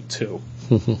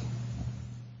 8.2.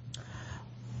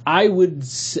 I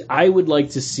would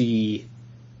like to see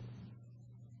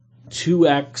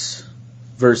 2X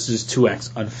versus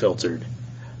 2X unfiltered.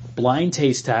 Blind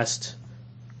taste test,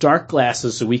 dark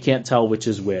glasses so we can't tell which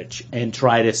is which, and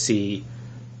try to see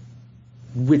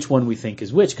which one we think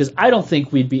is which, because I don't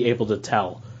think we'd be able to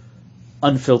tell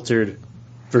unfiltered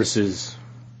versus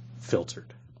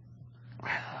filtered.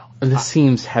 This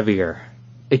seems heavier.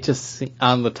 It just,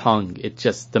 on the tongue, the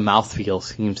mouthfeel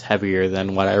seems heavier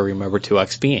than what I remember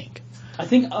 2X being. I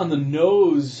think on the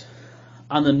nose,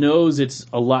 it's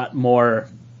a lot more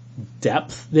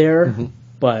depth there,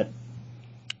 but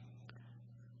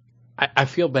I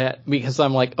feel bad because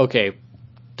I'm like, okay,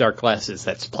 dark glasses,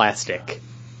 that's plastic.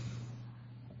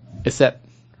 Is that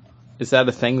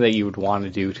a thing that you would want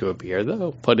to do to a beer,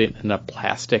 though? Put it in a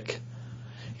plastic?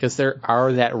 Because there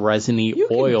are that resiny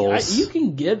oils. You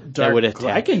can get dark.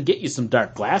 I can get you some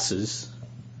dark glasses.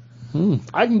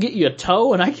 I can get you a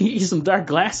toe, and I can get you some dark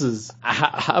glasses.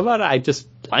 How about I just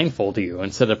blindfold you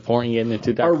instead of pouring it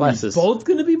into dark glasses? Are we both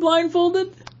going to be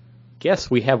blindfolded?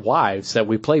 Yes, we have wives that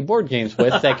we play board games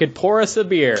with that could pour us a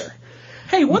beer.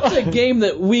 Hey, what's a game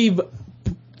that we've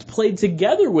played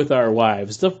together with our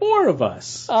wives, the 4 of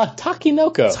us?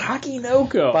 Takinoko.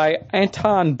 Takinoko. By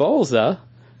Anton Bolza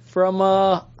from,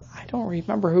 I don't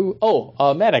remember who.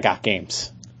 Madagot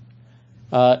Games.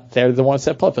 They're the ones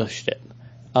that published it.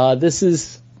 This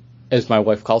is, as my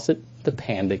wife calls it, the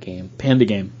Panda game. Panda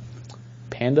game.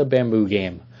 Panda Bamboo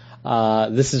game.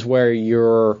 This is where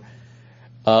you're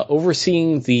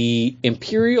overseeing the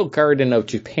Imperial Garden of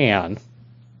Japan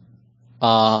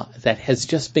that has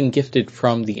just been gifted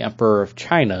from the Emperor of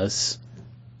China's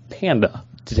panda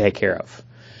to take care of.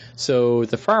 So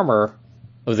the farmer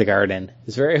of the garden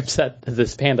is very upset that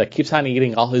this panda keeps on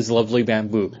eating all his lovely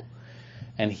bamboo.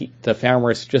 And the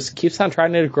farmer just keeps on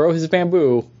trying to grow his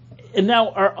bamboo. And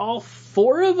now, are all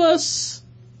 4 of us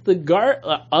a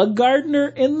gardener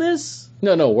in this?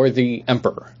 No, we're the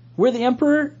emperor. We're the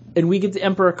emperor, and we get the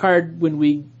emperor card when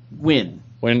we win.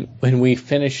 When we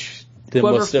finish the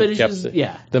most objectives.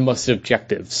 Yeah. The most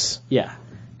objectives. Yeah.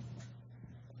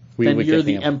 Then you're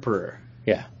the emperor.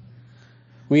 Yeah.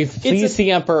 We've pleased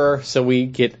the emperor, so we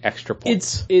get extra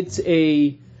points. It's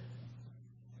a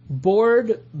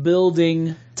board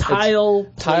building, tile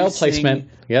placement,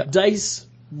 yep. dice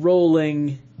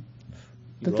rolling.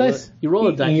 You roll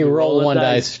a dice. You roll one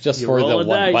dice just for the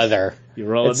one weather. You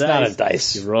roll a dice. It's not a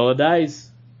dice. You roll a dice.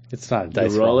 It's not a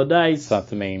dice. You roll a dice. It's not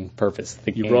the main purpose of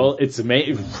the game. You roll. It's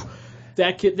amazing.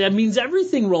 That means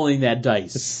everything. Rolling that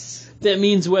dice. That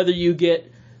means whether you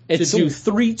get to do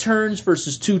 3 turns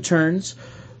versus 2 turns.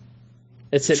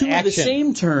 It's an 2 action. of the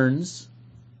same turns.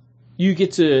 You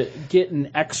get to get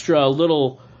an extra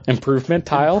little improvement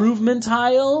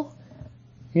tile.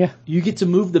 Yeah. You get to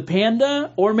move the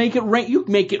panda or make it rain. You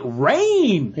make it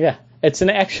rain. Yeah. It's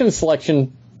an action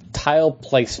selection tile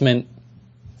placement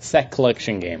set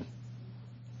collection game.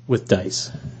 With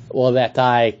dice. Well, that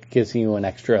die gives you an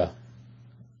extra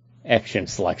action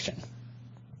selection.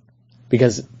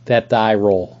 Because that die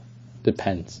roll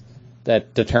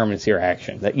that determines your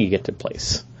action that you get to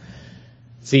place.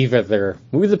 It's either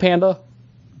move the panda,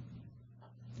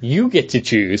 you get to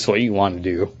choose what you want to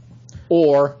do,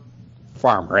 or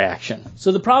farmer action.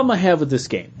 So the problem I have with this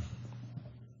game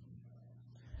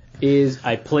is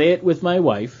I play it with my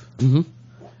wife,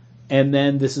 and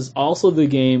then this is also the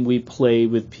game we play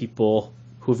with people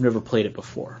who've never played it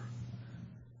before.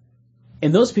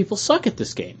 And those people suck at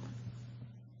this game.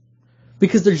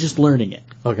 Because they're just learning it.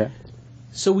 Okay.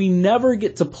 So we never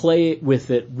get to play with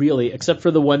it, really, except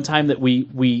for the one time that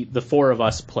the 4 of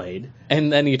us played.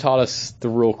 And then you taught us the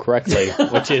rule correctly,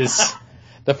 which is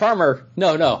the farmer,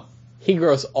 no, he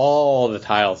grows all the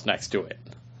tiles next to it.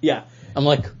 Yeah. I'm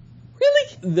like,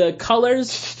 really? The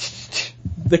colors,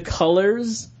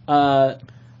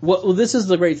 well, this is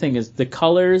the great thing, is the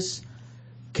colors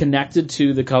connected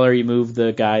to the color you move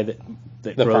the guy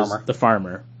that grows, the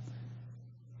farmer,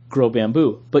 grow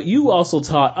bamboo. But you also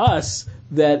taught us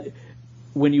that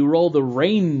when you roll the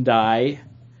rain die,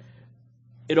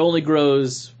 it only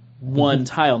grows one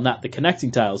tile, not the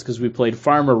connecting tiles, because we played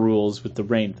farmer rules with the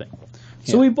rain thing.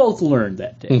 So we both learned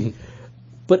that day.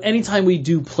 But anytime we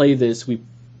do play this,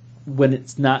 when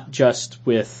it's not just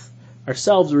with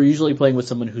ourselves, we're usually playing with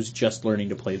someone who's just learning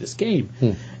to play this game.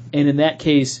 And in that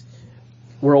case,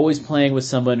 we're always playing with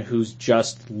someone who's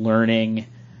just learning,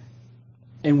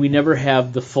 and we never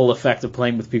have the full effect of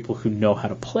playing with people who know how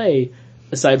to play,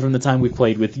 aside from the time we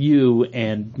played with you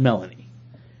and Melanie.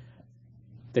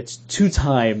 That's 2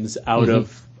 times out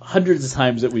of hundreds of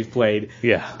times that we've played.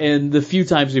 Yeah. And the few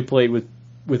times we played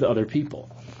with other people.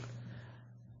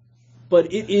 But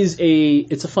it's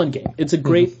a fun game. It's a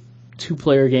great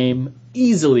 2-player game.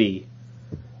 Easily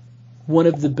one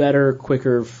of the better,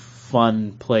 quicker,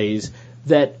 fun plays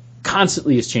that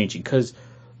constantly is changing, because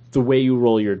the way you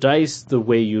roll your dice, the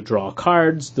way you draw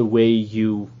cards, the way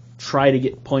you try to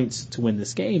get points to win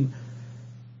this game,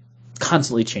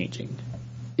 constantly changing.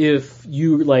 If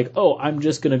you're like, oh, I'm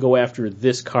just going to go after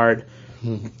this card,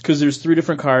 because there's 3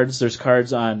 different cards. There's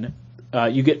cards on,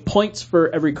 you get points for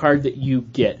every card that you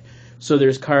get. So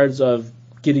there's cards of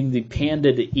getting the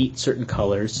panda to eat certain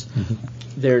colors.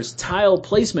 There's tile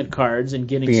placement cards and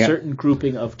getting certain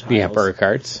grouping of tiles. The emperor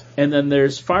cards. And then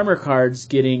there's farmer cards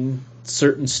getting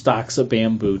certain stocks of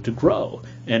bamboo to grow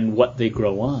and what they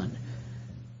grow on.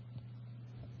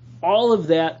 All of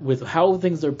that, with how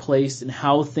things are placed and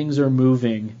how things are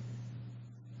moving,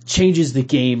 changes the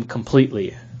game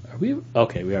completely. Are we?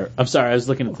 Okay, we are. I'm sorry, I was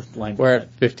looking at the line. We're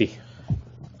at 50.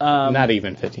 Not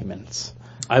even 50 minutes.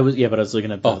 But I was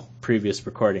looking at the previous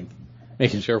recording.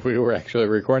 Making sure we were actually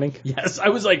recording? Yes, I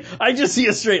was like, I just see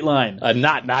a straight line. A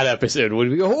not episode would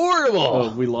be horrible.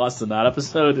 Oh, we lost a not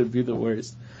episode, it'd be the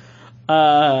worst.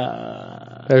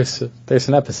 There's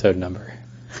an episode number.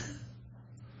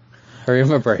 I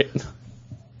remember it.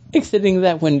 Exiting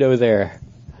that window there.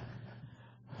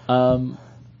 But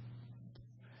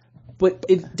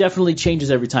it definitely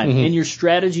changes every time. And your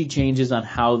strategy changes on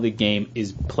how the game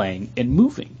is playing and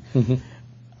moving.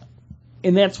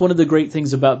 And that's one of the great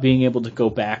things about being able to go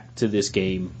back to this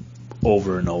game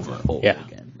over and over and over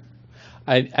again.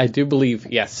 I do believe,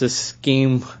 yes, this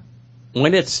game,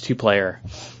 when it's 2-player,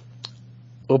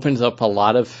 opens up a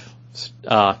lot of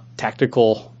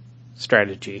tactical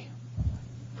strategy,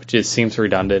 which seems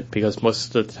redundant, because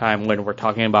most of the time when we're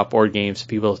talking about board games,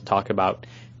 people talk about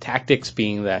tactics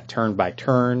being that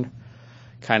turn-by-turn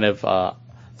kind of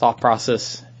thought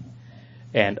process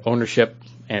and ownership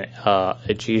and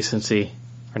adjacency,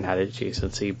 or not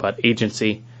adjacency, but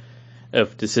agency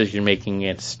of decision-making,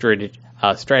 and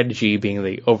strategy being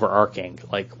the overarching,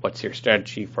 like what's your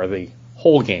strategy for the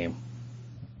whole game.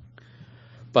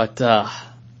 But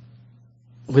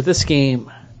with this game,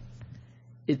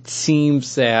 it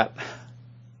seems that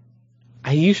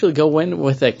I usually go in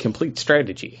with a complete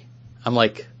strategy. I'm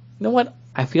like, you know what?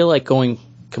 I feel like going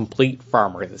complete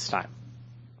farmer this time.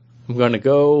 I'm going to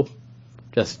go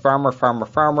just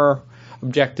farmer,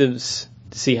 objectives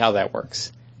to see how that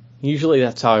works. Usually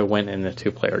that's how I win in a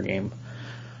 2-player game.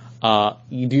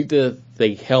 You do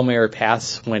the Hail Mary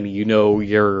pass when you know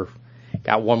you're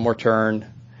got one more turn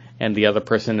and the other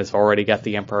person has already got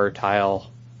the Emperor tile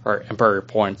or Emperor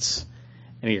points,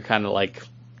 and you're kind of like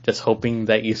just hoping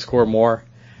that you score more,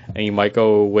 and you might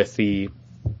go with the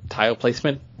tile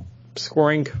placement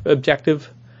scoring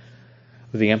objective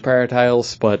with the Empire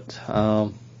tiles, but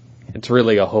it's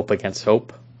really a hope against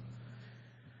hope.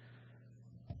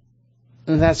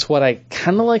 And that's what I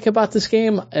kind of like about this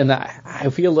game, and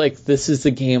I feel like this is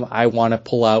the game I want to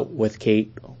pull out with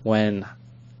Kate when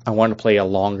I want to play a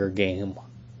longer game.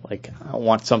 Like, I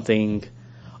want something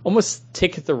almost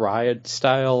Ticket the Ride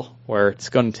style, where it's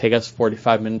going to take us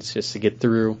 45 minutes just to get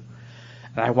through.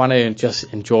 And I want to just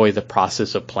enjoy the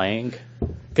process of playing.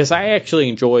 Because I actually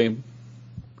enjoy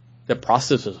the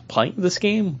process of playing this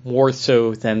game more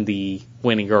so than the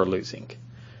winning or losing.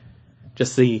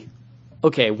 Just the,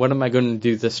 okay, what am I going to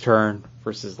do this turn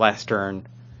versus last turn?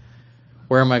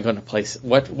 Where am I going to place?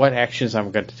 What actions am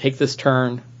I going to take this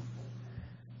turn?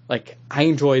 Like, I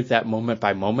enjoy that moment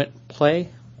by moment play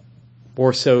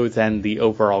more so than the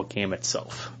overall game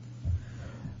itself.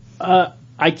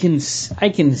 I can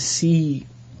see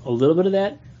a little bit of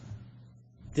that.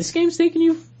 This game's taking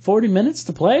you 40 minutes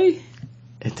to play?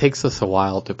 It takes us a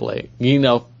while to play. You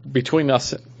know, between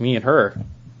us, me and her,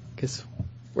 because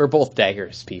we're both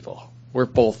daggers people. We're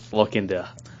both looking to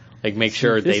like make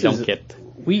sure they don't get.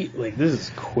 This is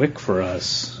quick for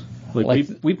us.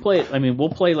 We play. I mean, we'll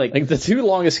play like the 2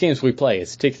 longest games we play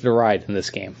is Ticket to Ride in this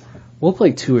game. We'll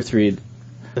play 2 or 3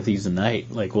 of these a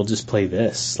night. Like, we'll just play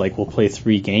this. Like, we'll play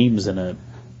 3 games in a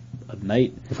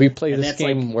night. If we play this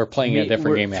game, we're playing a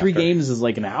different game. 3 games is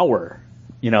like an hour.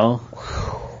 You know.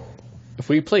 If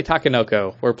we play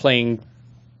Takenoko, we're playing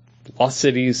Lost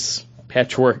Cities,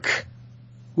 Patchwork.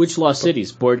 Which Lost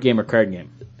Cities? Board game or card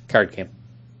game? Card game.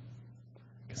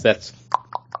 Because that's.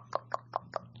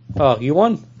 Oh, you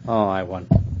won? Oh, I won.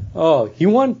 Oh, you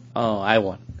won? Oh, I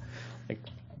won. Like,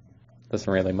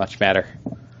 doesn't really much matter.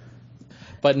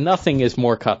 But nothing is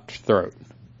more cutthroat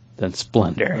than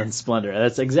Splendor.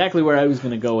 That's exactly where I was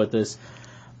going to go with this.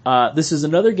 This is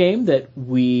another game that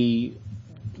we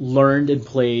learned and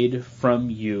played from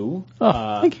you.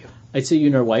 Oh, thank you. I'd say you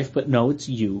and your wife, but no, it's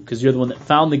you, because you're the one that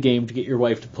found the game to get your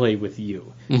wife to play with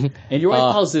you. Mm-hmm. And your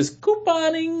wife calls this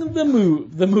couponing the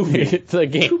movie. The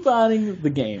game. Couponing the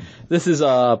game. This is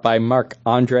by Marc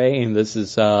Andre, and this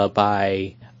is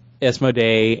by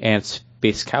Asmodee and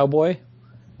Space Cowboy,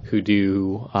 who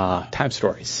do Time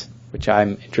Stories, which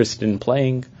I'm interested in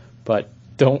playing, but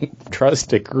don't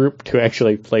trust a group to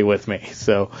actually play with me.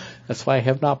 So that's why I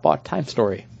have not bought Time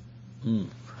Story.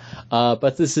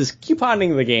 But this is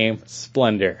couponing the game,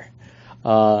 Splendor.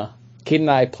 Kate and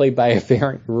I play by a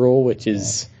variant rule, which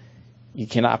is you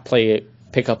cannot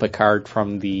pick up a card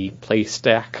from the play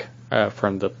stack,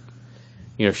 from the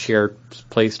shared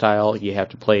play style. You have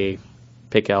to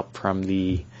pick up from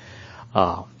the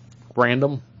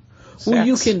random stacks. Well,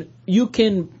 you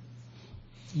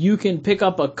can pick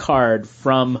up a card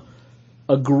from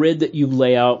a grid that you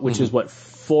lay out, which is what,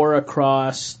 4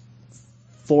 across,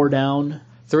 4 down?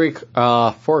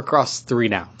 4 across, 3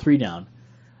 down. 3 down.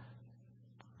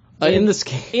 In this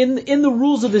game, in the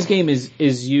rules of this game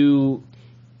is you.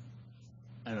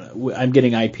 I don't know. I'm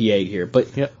getting IPA here, but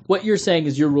what you're saying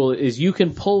is your rule is you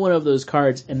can pull one of those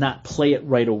cards and not play it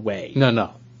right away.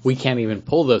 No, we can't even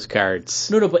pull those cards.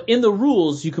 No, but in the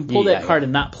rules you can pull that card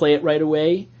and not play it right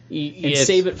away, and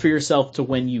save it for yourself to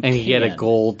when you can. And you get a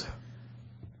gold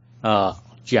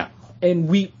gem. And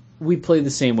we play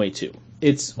the same way too.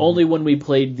 It's only when we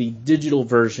played the digital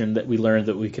version that we learned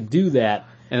that we could do that.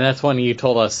 And that's when you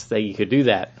told us that you could do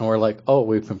that. And we're like, oh,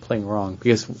 we've been playing wrong.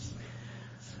 Because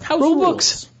rule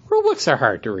books are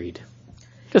hard to read.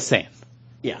 Just saying.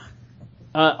 Yeah.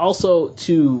 Also,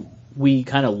 we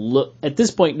kind of look, at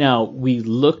this point now, we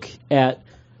look at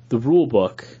the rule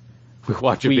book. We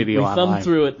watch a video online. We thumb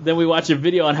through it, then we watch a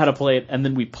video on how to play it, and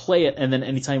then we play it, and then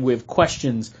anytime we have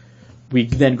questions, we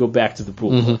then go back to the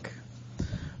rule book.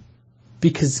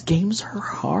 Because games are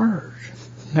hard.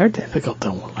 They're difficult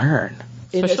to learn.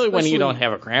 Especially when you don't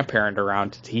have a grandparent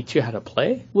around to teach you how to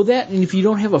play. Well, and if you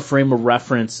don't have a frame of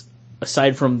reference,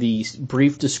 aside from the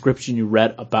brief description you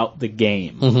read about the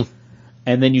game,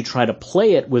 and then you try to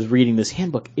play it with reading this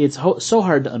handbook, it's so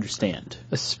hard to understand.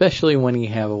 Especially when you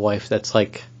have a wife that's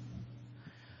like,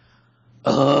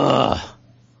 why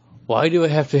do I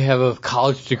have to have a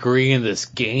college degree in this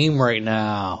game right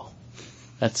now?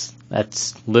 That's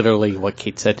That's literally what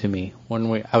Kate said to me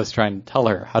when I was trying to tell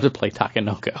her how to play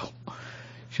Takenoko.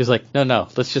 She was like, no,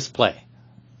 let's just play.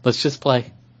 Let's just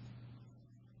play.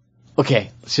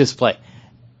 Okay, let's just play.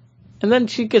 And then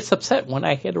she gets upset when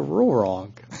I hit a rule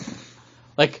wrong.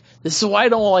 Like, this is why I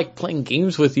don't like playing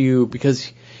games with you, because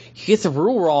you get the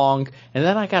rule wrong, and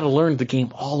then I gotta learn the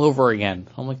game all over again.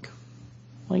 I'm like,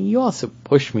 well, you also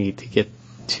pushed me to get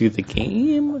to the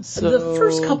game, so... The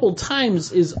first couple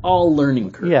times is all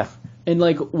learning curve. Yeah. And,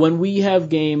 like, when we have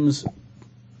games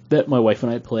that my wife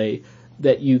and I play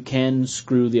that you can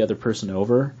screw the other person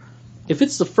over, if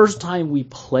it's the first time we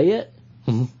play it...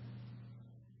 Mm-hmm.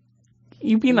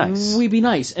 You be nice. We be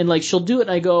nice. And, like, she'll do it,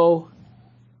 and I go,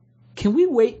 can we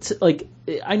wait to, like,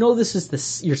 I know this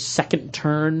is your second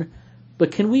turn,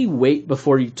 but can we wait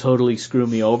before you totally screw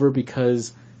me over?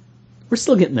 Because we're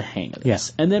still getting the hang of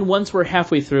this. Yeah. And then once we're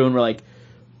halfway through and we're like,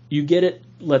 you get it,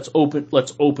 let's open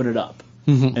it up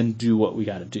and do what we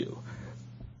got to do.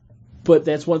 But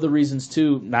that's one of the reasons,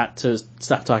 too, not to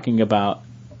stop talking about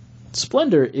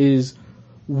Splendor, is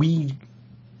we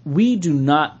do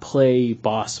not play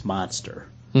Boss Monster.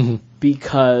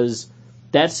 Because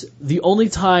that's the only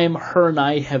time her and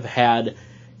I have had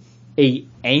a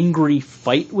angry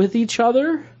fight with each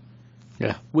other.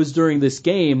 Yeah. Was during this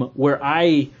game where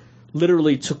I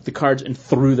literally took the cards and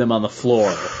threw them on the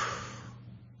floor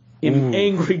in an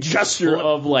angry gesture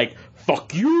of like,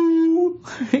 fuck you.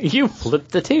 You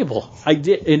flipped the table. I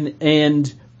did,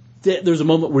 and there's a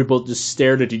moment where we both just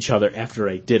stared at each other after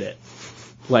I did it.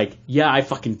 Like, yeah, I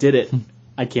fucking did it.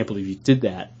 I can't believe you did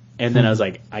that. And then I was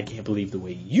like, I can't believe the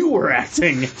way you were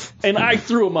acting. And I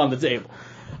threw him on the table.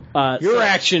 Your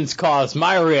actions caused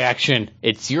my reaction.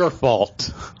 It's your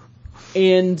fault.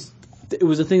 And it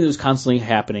was a thing that was constantly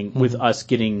happening with us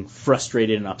getting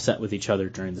frustrated and upset with each other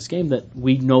during this game that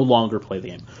we no longer play the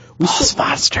game. Boss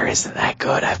Monster isn't that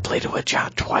good. I've played it with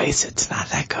John twice. It's not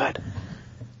that good.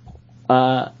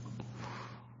 I'm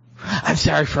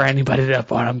sorry for anybody that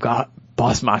bought him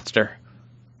Boss Monster.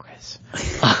 Chris.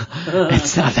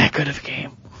 It's not that good of a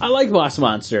game. I like Boss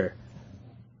Monster.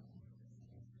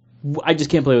 I just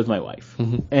can't play with my wife.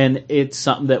 And it's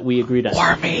something that we agreed on.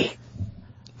 Or me.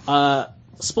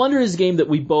 Splendor is a game that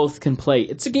we both can play.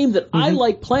 It's a game that I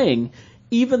like playing,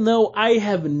 even though I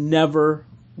have never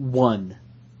won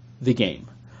the game.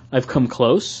 I've come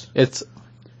close. It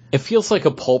feels like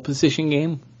a pole position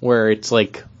game where it's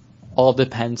like all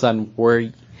depends on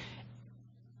where.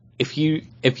 If you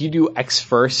do X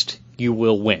first, you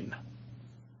will win.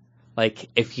 Like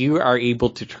if you are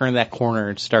able to turn that corner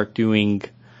and start going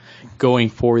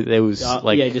for those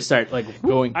just start like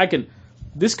going. I can.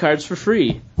 This card's for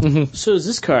free. So is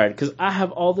this card because I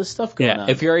have all this stuff going on.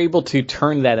 If you're able to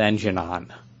turn that engine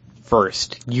on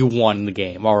first, you won the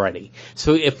game already.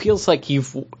 So it feels like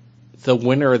the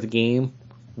winner of the game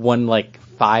won like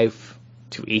 5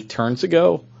 to 8 turns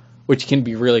ago, which can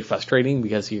be really frustrating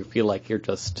because you feel like you're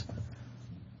just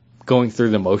going through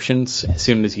the motions as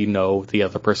soon as you know the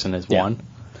other person has won.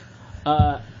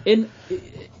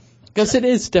 Because it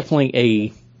is definitely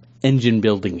a engine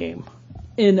building game.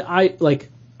 And I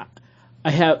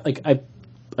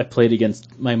played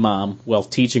against my mom while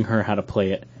teaching her how to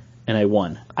play it, and I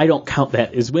won. I don't count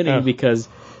that as winning because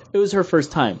it was her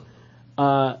first time.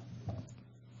 But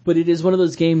it is one of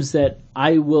those games that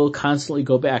I will constantly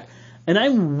go back. And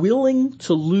I'm willing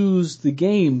to lose the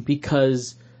game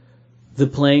because the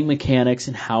playing mechanics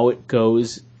and how it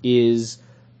goes is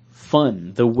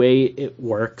fun. The way it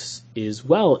works is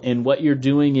well. And what you're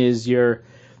doing is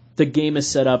the game is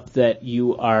set up that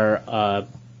you are a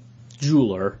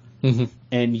jeweler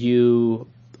and you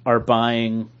are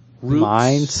buying roots.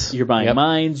 Mines. You're buying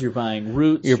mines, you're buying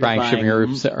roots. You're buying shipping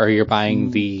roots, or you're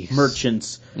buying the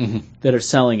merchants that are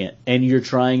selling it. And you're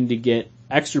trying to get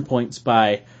extra points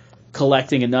by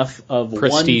collecting enough of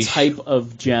prestige. One type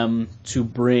of gem to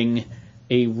bring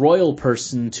a royal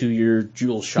person to your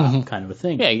jewel shop kind of a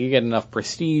thing. Yeah, you get enough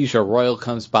prestige, a royal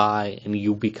comes by, and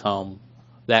you become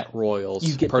that royal's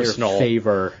you get personal their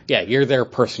favor. Yeah, you're their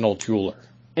personal jeweler.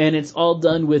 And it's all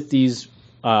done with these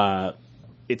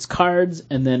it's cards,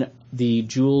 and then the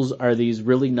jewels are these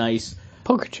really nice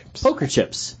poker chips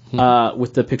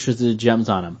with the pictures of the gems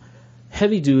on them.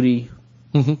 Heavy duty.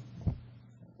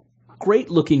 Great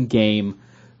looking game.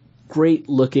 Great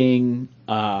looking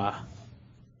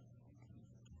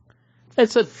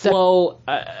it's a flow.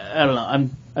 I don't know.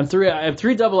 I have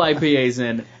 3 double IPAs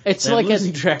in. It's and like I'm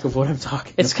losing track of what I'm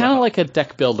talking about. It's kind of like a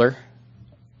deck builder,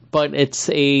 but it's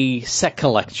a set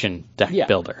collection deck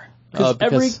builder. Because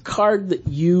every card that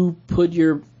you put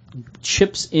your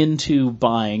chips into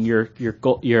buying your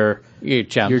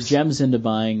Gems. your gems into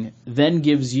buying, then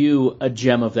gives you a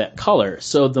gem of that color.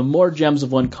 So the more gems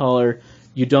of one color,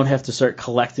 you don't have to start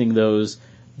collecting those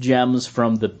gems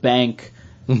from the bank.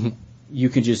 You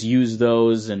can just use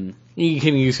those, and You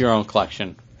can use your own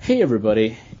collection. hey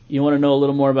everybody, you want to know a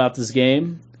little more about this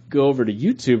game? Go over to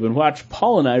YouTube and watch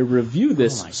Paul and I review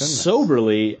this Oh my goodness.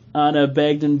 soberly on a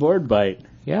Bagged and Board Bite.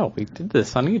 Yeah, we did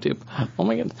this on YouTube. Oh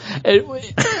my goodness!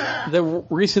 The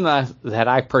reason that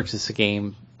I purchased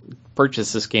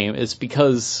this game is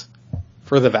because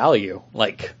for the value,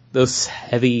 like those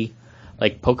heavy,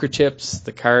 like poker chips,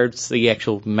 the cards, the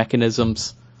actual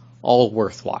mechanisms, all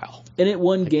worthwhile. And it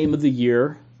won Game of the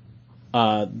Year,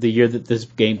 the year that this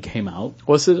game came out.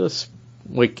 Was it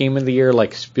a game of the year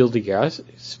like Spiel des Jahres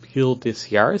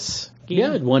game?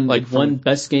 Yeah, it won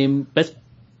best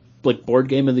board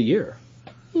game of the year.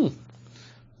 I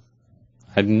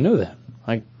didn't know that.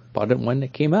 I bought it when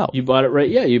it came out. You bought it right?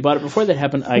 Yeah, you bought it before that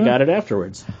happened. I got it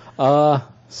afterwards.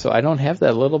 So I don't have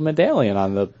that little medallion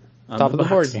on the top of the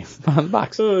board game on the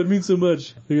box. Oh, it means so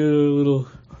much. I got a little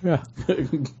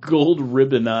gold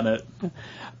ribbon on it.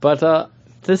 But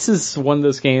this is one of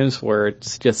those games where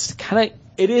it's just kind of,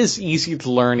 it is easy to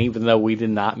learn, even though we did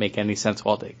not make any sense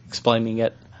while explaining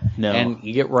it. No. And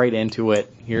you get right into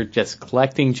it. You're just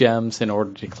collecting gems in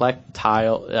order to collect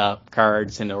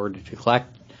cards, in order to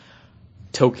collect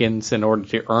tokens, in order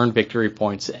to earn victory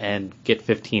points and get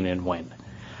 15 and win.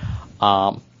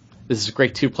 This is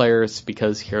great 2 players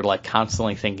because you're like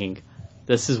constantly thinking,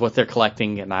 this is what they're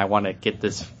collecting and I want to get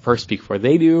this first before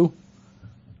they do.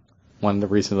 One of the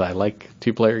reasons I like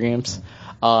 2-player games.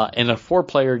 In a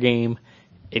 4-player game,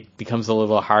 it becomes a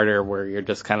little harder where you're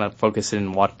just kind of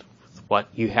focusing on what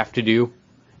you have to do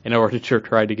in order to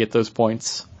try to get those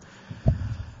points.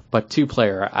 But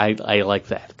 2-player, I like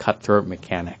that cutthroat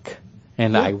mechanic.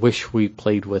 And I wish we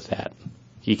played with that.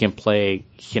 You can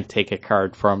take a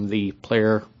card from the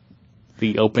player,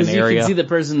 the open area. You can see the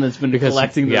person that's been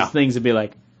collecting those things and be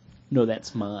like, no,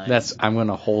 that's mine. I'm going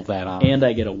to hold that on. And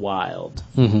I get a wild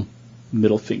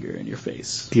middle finger in your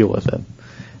face. Deal with it.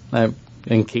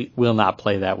 And Kate will not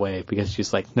play that way because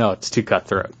she's like, no, it's too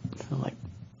cutthroat. I'm like,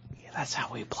 that's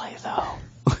how we play, though.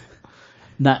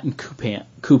 Not in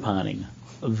couponing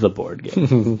the board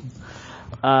game.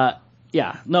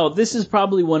 This is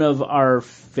probably one of our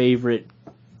favorite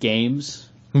games.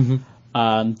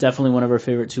 Definitely one of our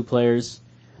favorite 2-players.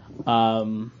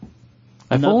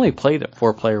 I've only played it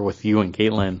 4-player with you and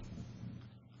Caitlin,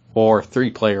 or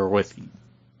 3-player with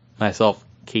myself,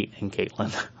 Kate, and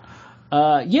Caitlin.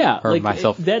 Or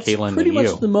myself, that's Caitlin, pretty and much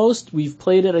you. the most we've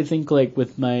played it. I think like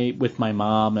with my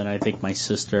mom and I think my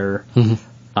sister.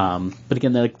 But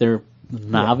again, they're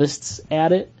novices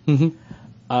at it.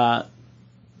 But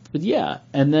yeah,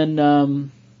 and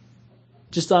then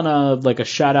just on a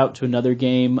shout out to another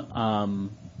game,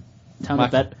 Town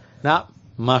of Bet. Not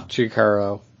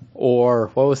Machikoro, or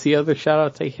what was the other shout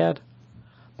out they had?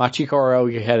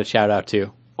 Machikoro, you had a shout out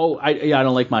to. Oh, I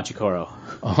don't like Machikoro.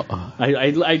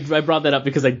 I brought that up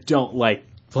because I don't like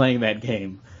playing that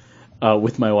game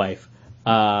with my wife.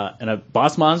 And a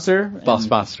Boss Monster.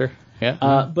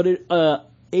 Yeah. But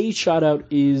a shout out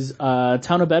is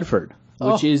Town of Bedford,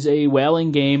 which is a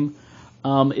whaling game.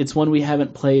 It's one we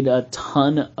haven't played a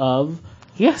ton of.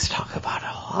 You guys talk about it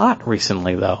a lot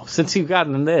recently, though. Since you've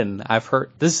gotten it in, I've heard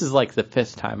this is like the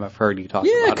 5th time I've heard you talk about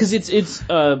it. Yeah, because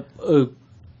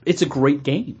it's a great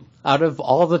game. Out of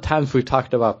all the times we've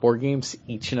talked about board games,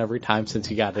 each and every time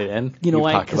since you got it in, you know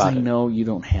why? Because I know you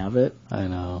don't have it. I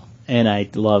know. And I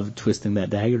love twisting that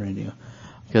dagger in you.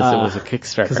 Because it was a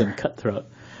Kickstarter. Because I'm cutthroat.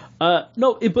 But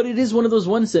it is one of those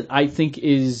ones that I think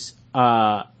is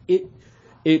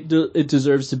it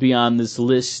deserves to be on this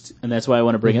list, and that's why I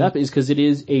want to bring it up, is because it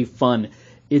is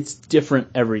it's different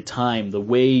every time. The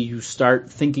way you start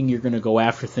thinking you're going to go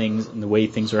after things and the way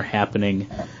things are happening,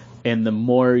 and the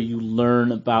more you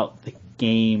learn about the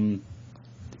game,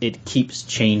 it keeps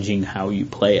changing how you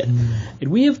play it. And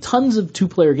we have tons of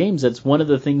 2-player games. That's one of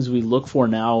the things we look for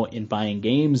now in buying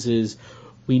games is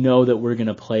we know that we're going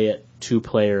to play it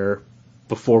 2-player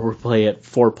before we play it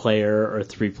 4-player or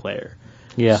 3-player.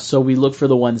 Yeah. So we look for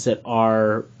the ones that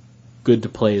are good to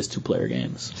play as 2-player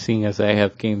games. Seeing as I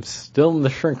have games still in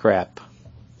the shrink wrap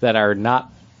that are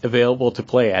not available to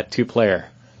play at 2-player.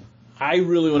 I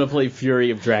really want to play Fury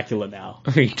of Dracula now.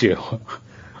 Me too.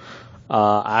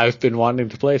 I've been wanting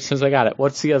to play it since I got it.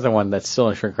 What's the other one that's still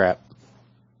in shrink wrap?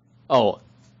 Oh,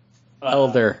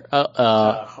 Eldritch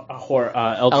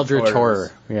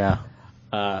Horror. Yeah.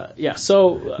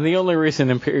 So the only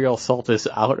reason Imperial Assault is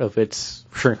out of its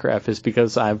shrink wrap is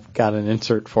because I've got an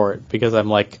insert for it. Because I'm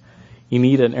like, You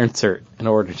need an insert in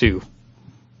order to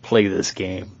play this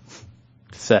game.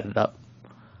 To set it up.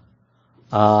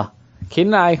 Kate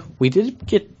and I, we did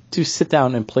get to sit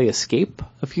down and play Escape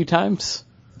a few times.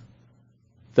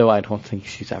 Though I don't think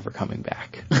she's ever coming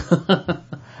back.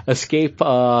 Escape,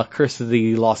 Curse of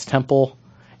the Lost Temple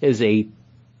is a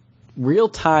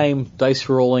real-time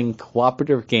dice-rolling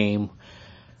cooperative game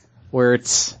where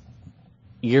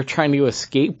you're trying to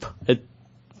escape a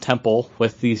temple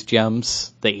with these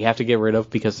gems that you have to get rid of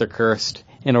because they're cursed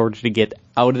in order to get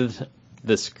out of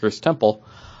this cursed temple.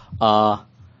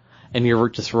 And you're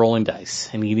just rolling dice.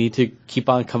 And you need to keep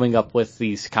on coming up with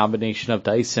these combination of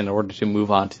dice in order to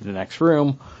move on to the next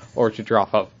room or to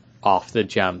drop off the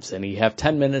gems. And you have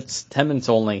 10 minutes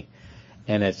only.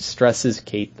 And it stresses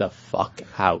Kate the fuck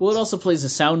out. Well, it also plays a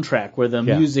soundtrack where the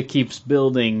music keeps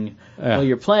building while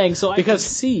you're playing. So I can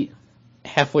see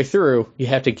halfway through, you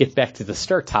have to get back to the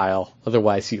start tile.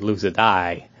 Otherwise, you lose a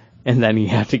die. And then you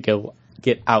have to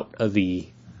get out of the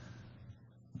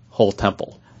whole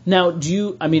temple. Now,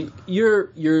 your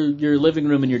living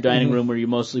room and your dining room where you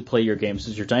mostly play your games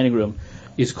is your dining room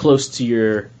is close to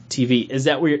your TV. Is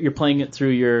that where you're playing it through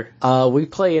your... We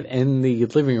play it in the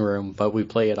living room, but we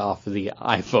play it off of the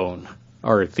iPhone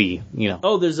or the,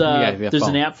 Oh, there's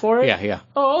an app for it? Yeah.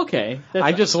 Oh, okay.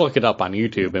 I just look it up on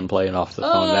YouTube and play it off the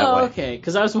phone that way. Oh, okay.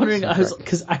 Because I was wondering, I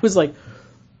was like,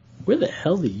 where the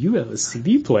hell do you have a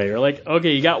CD player? Like,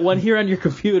 okay, you got one here on your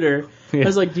computer. Yeah. I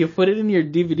was like, do you put it in your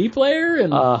DVD player?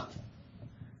 And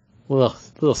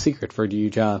little secret for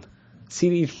you, John.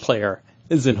 CD player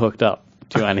isn't hooked up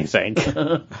to anything.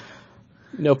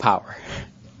 No power.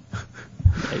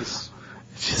 Nice.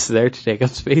 It's just there to take up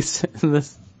space in the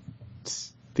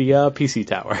PC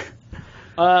tower.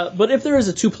 But if there is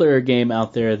a 2-player game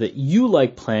out there that you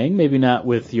like playing, maybe not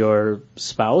with your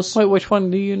spouse. Wait, which one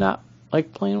do you not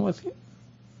like playing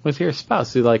with your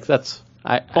spouse?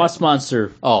 Boss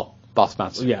Monster. Oh, Boss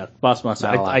Monster. Yeah, Boss Monster.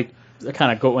 I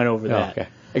kind of went over that. Okay.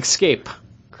 Escape,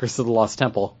 Curse of the Lost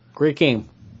Temple. Great game.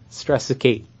 Stresses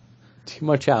Kate. Too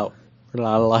much out. We're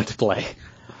not allowed to play.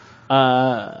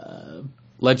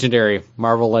 Legendary.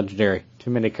 Marvel Legendary. Too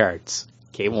many cards.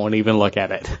 Kate won't even look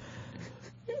at it.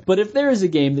 But if there is a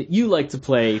game that you like to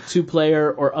play,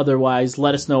 2-player or otherwise,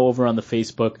 let us know over on the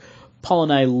Facebook. Paul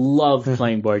and I love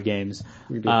playing board games.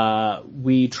 We do.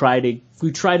 We try to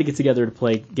get together to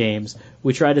play games.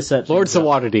 We try to set Lords of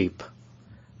Waterdeep.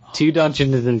 2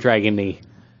 Dungeons and Dragony.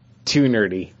 2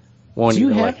 nerdy. Do you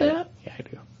have that? Yeah, I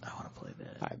do. I want to play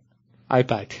that. I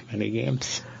buy too many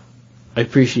games. I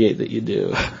appreciate that you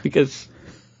do. Because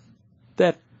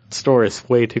that store is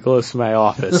way too close to my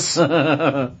office.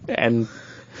 And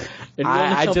you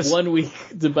only have 1 week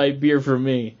to buy beer for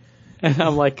me. And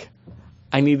I'm like,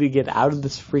 I need to get out of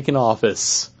this freaking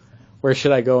office. Where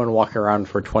should I go and walk around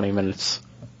for 20 minutes?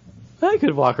 I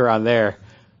could walk around there.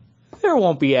 There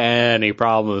won't be any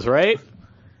problems, right?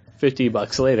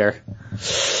 $50 later.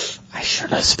 I should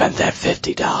have spent that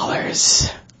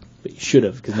 $50. But you should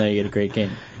have, because now you get a great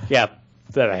game. Yeah,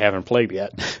 that I haven't played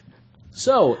yet.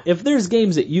 So, if there's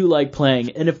games that you like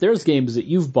playing, and if there's games that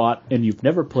you've bought and you've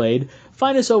never played,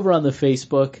 find us over on the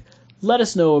Facebook. Let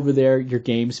us know over there your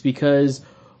games, because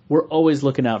we're always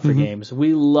looking out for games.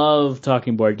 We love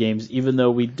talking board games, even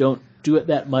though we don't do it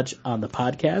that much on the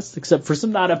podcast, except for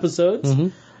some not episodes.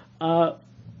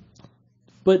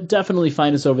 But definitely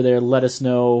find us over there. Let us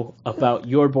know about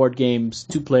your board games,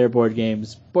 2-player board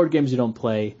games you don't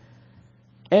play.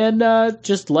 And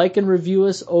just like and review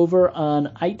us over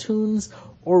on iTunes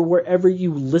or wherever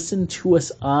you listen to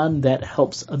us on that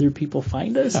helps other people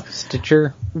find us.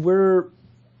 Stitcher. We're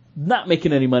not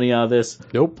making any money out of this.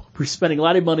 Nope. We're spending a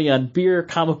lot of money on beer,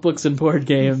 comic books, and board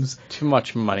games. Too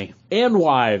much money. And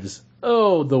wives.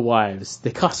 Oh, the wives.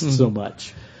 They cost so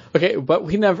much. Okay, but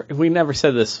we never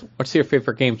said this. What's your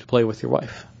favorite game to play with your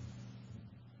wife?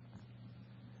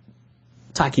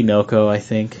 Takinoko, I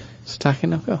think. It's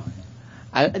Takinoko.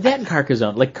 That and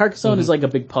Carcassonne. Like Carcassonne is like a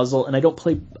big puzzle, and I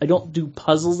don't do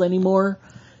puzzles anymore.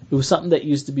 It was something that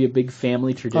used to be a big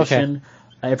family tradition. Okay.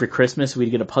 Every Christmas we'd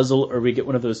get a puzzle, or we'd get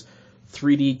one of those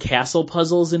 3D castle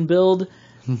puzzles in Build,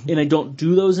 and I don't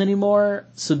do those anymore.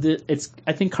 So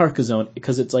I think Carcassonne,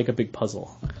 because it's like a big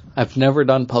puzzle. I've never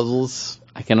done puzzles.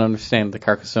 I can understand the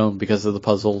Carcassonne because of the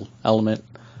puzzle element.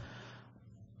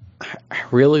 I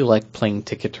really like playing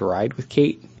Ticket to Ride with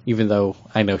Kate, even though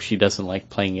I know she doesn't like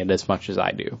playing it as much as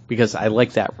I do. Because I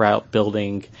like that route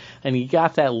building, and you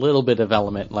got that little bit of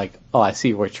element like, oh, I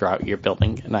see which route you're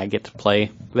building, and I get to play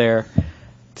there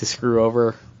to screw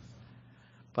over.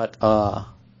 But,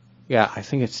 yeah, I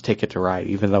think it's Ticket to Ride,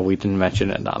 even though we didn't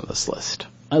mention it on this list.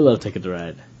 I love Ticket to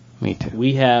Ride. Me too.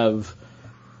 We have,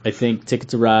 I think, Ticket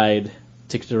to Ride,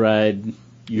 Ticket to Ride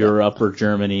Europe or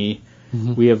Germany.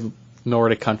 We have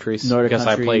Nordic countries. Nordic because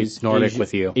countries. I played Nordic Asi-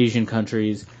 with you. Asian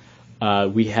countries.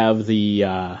 We have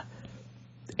the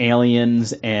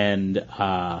Aliens and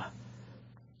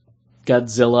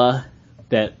Godzilla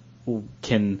that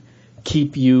can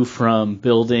keep you from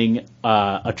building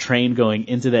a train going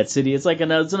into that city. It's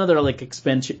another like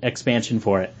expansion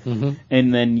for it.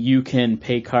 And then you can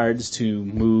pay cards to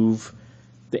move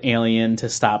the alien to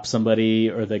stop somebody,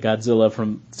 or the Godzilla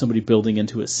from somebody building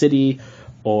into a city,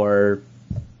 or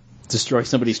destroy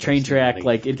somebody's train track. somebody.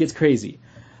 Like, it gets crazy.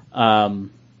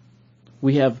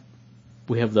 We have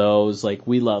those. Like,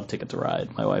 we love Ticket to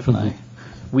Ride, my wife and I.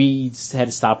 We just had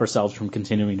to stop ourselves from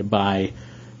continuing to buy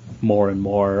more and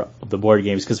more of the board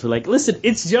games because we're like, listen,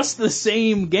 it's just the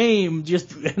same game,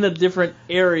 just in a different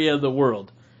area of the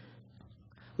world.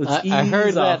 Let's ease I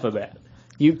heard off that- of that.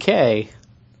 UK,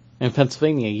 in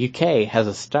Pennsylvania, UK has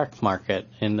a stock market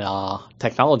and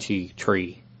technology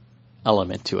tree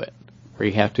element to it, where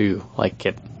you have to like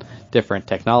get different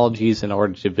technologies in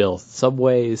order to build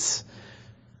subways.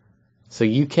 So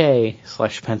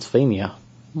UK/Pennsylvania,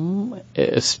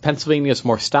 Pennsylvania's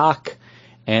more stock,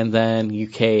 and then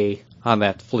UK on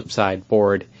that flip side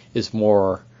board is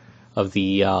more of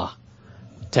the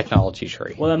technology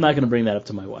tree. Well, I'm not going to bring that up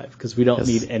to my wife because we don't Yes.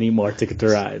 need any more Ticket to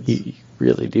Rides. You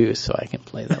really do, so I can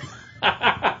play them.